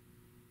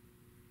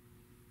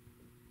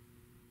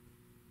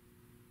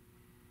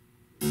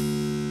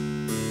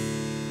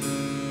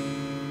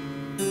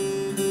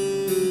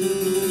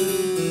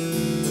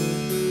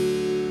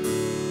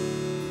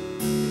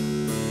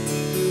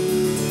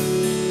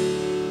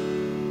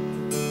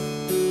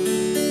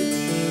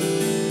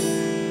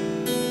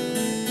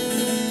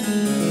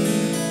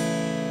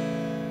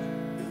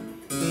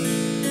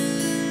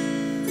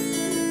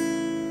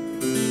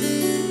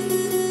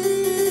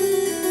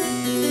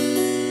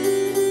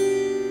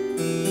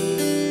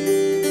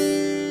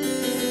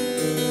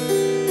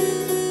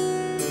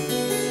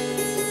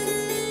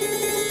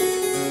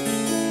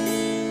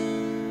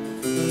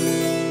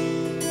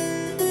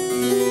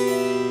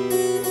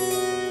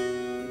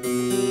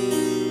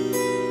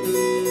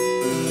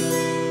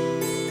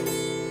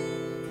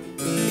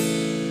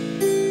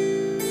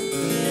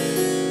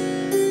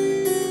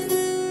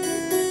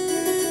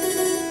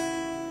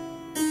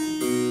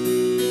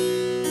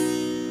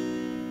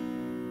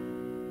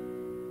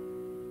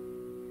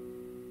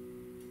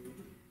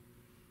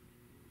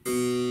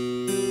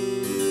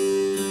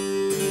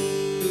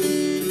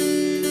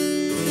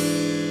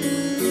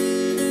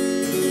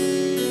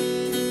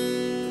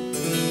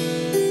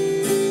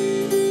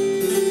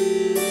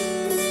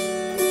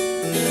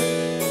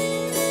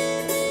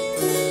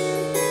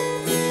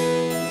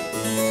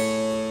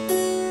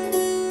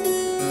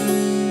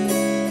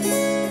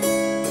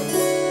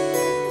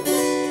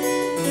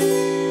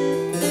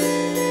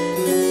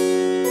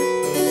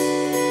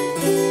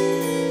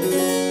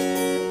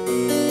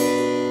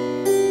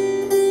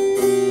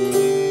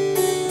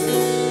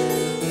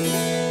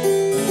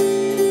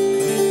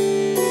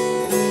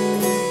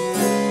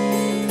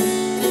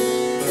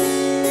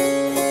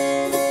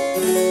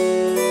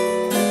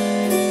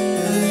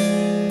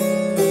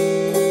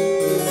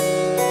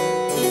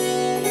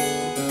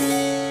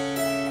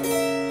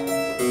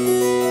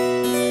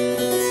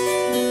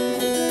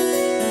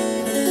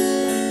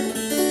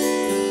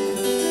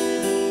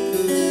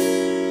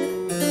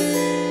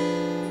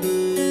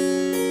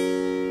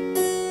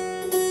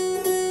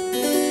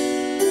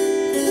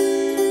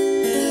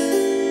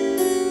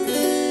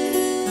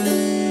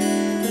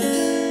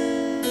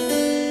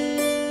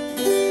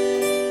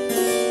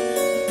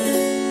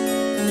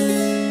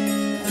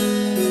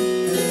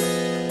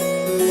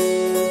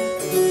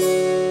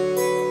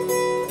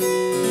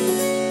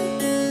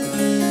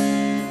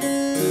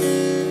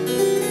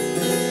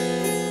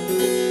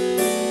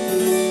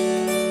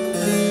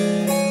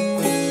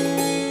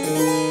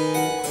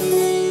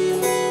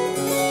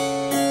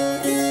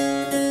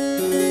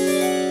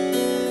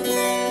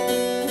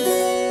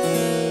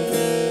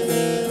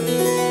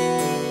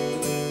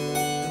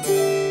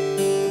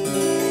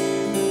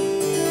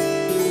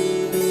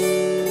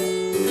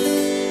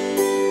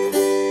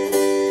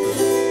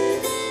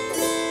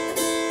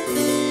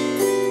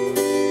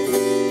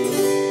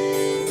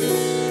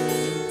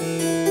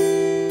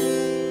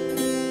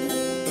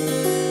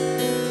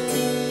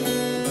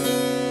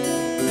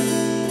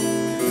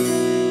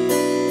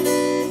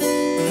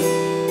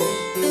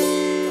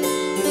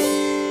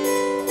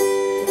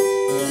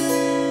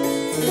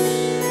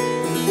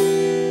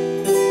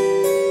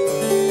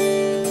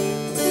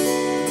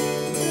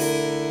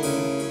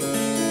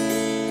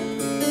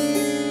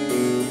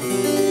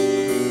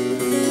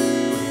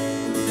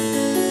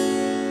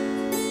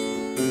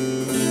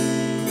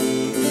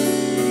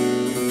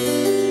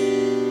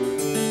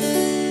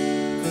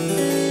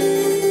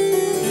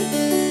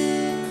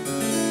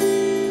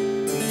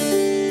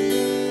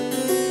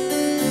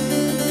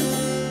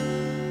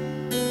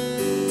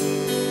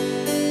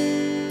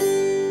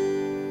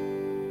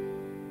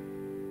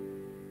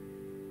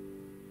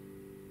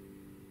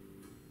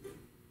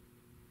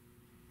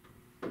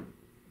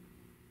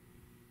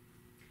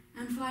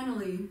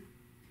 finally,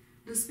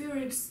 the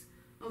spirits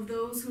of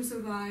those who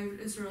survived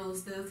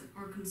Israel's death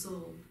are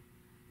consoled,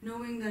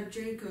 knowing that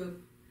Jacob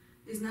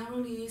is now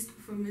released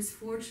from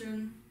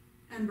misfortune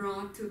and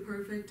brought to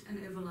perfect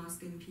and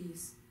everlasting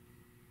peace.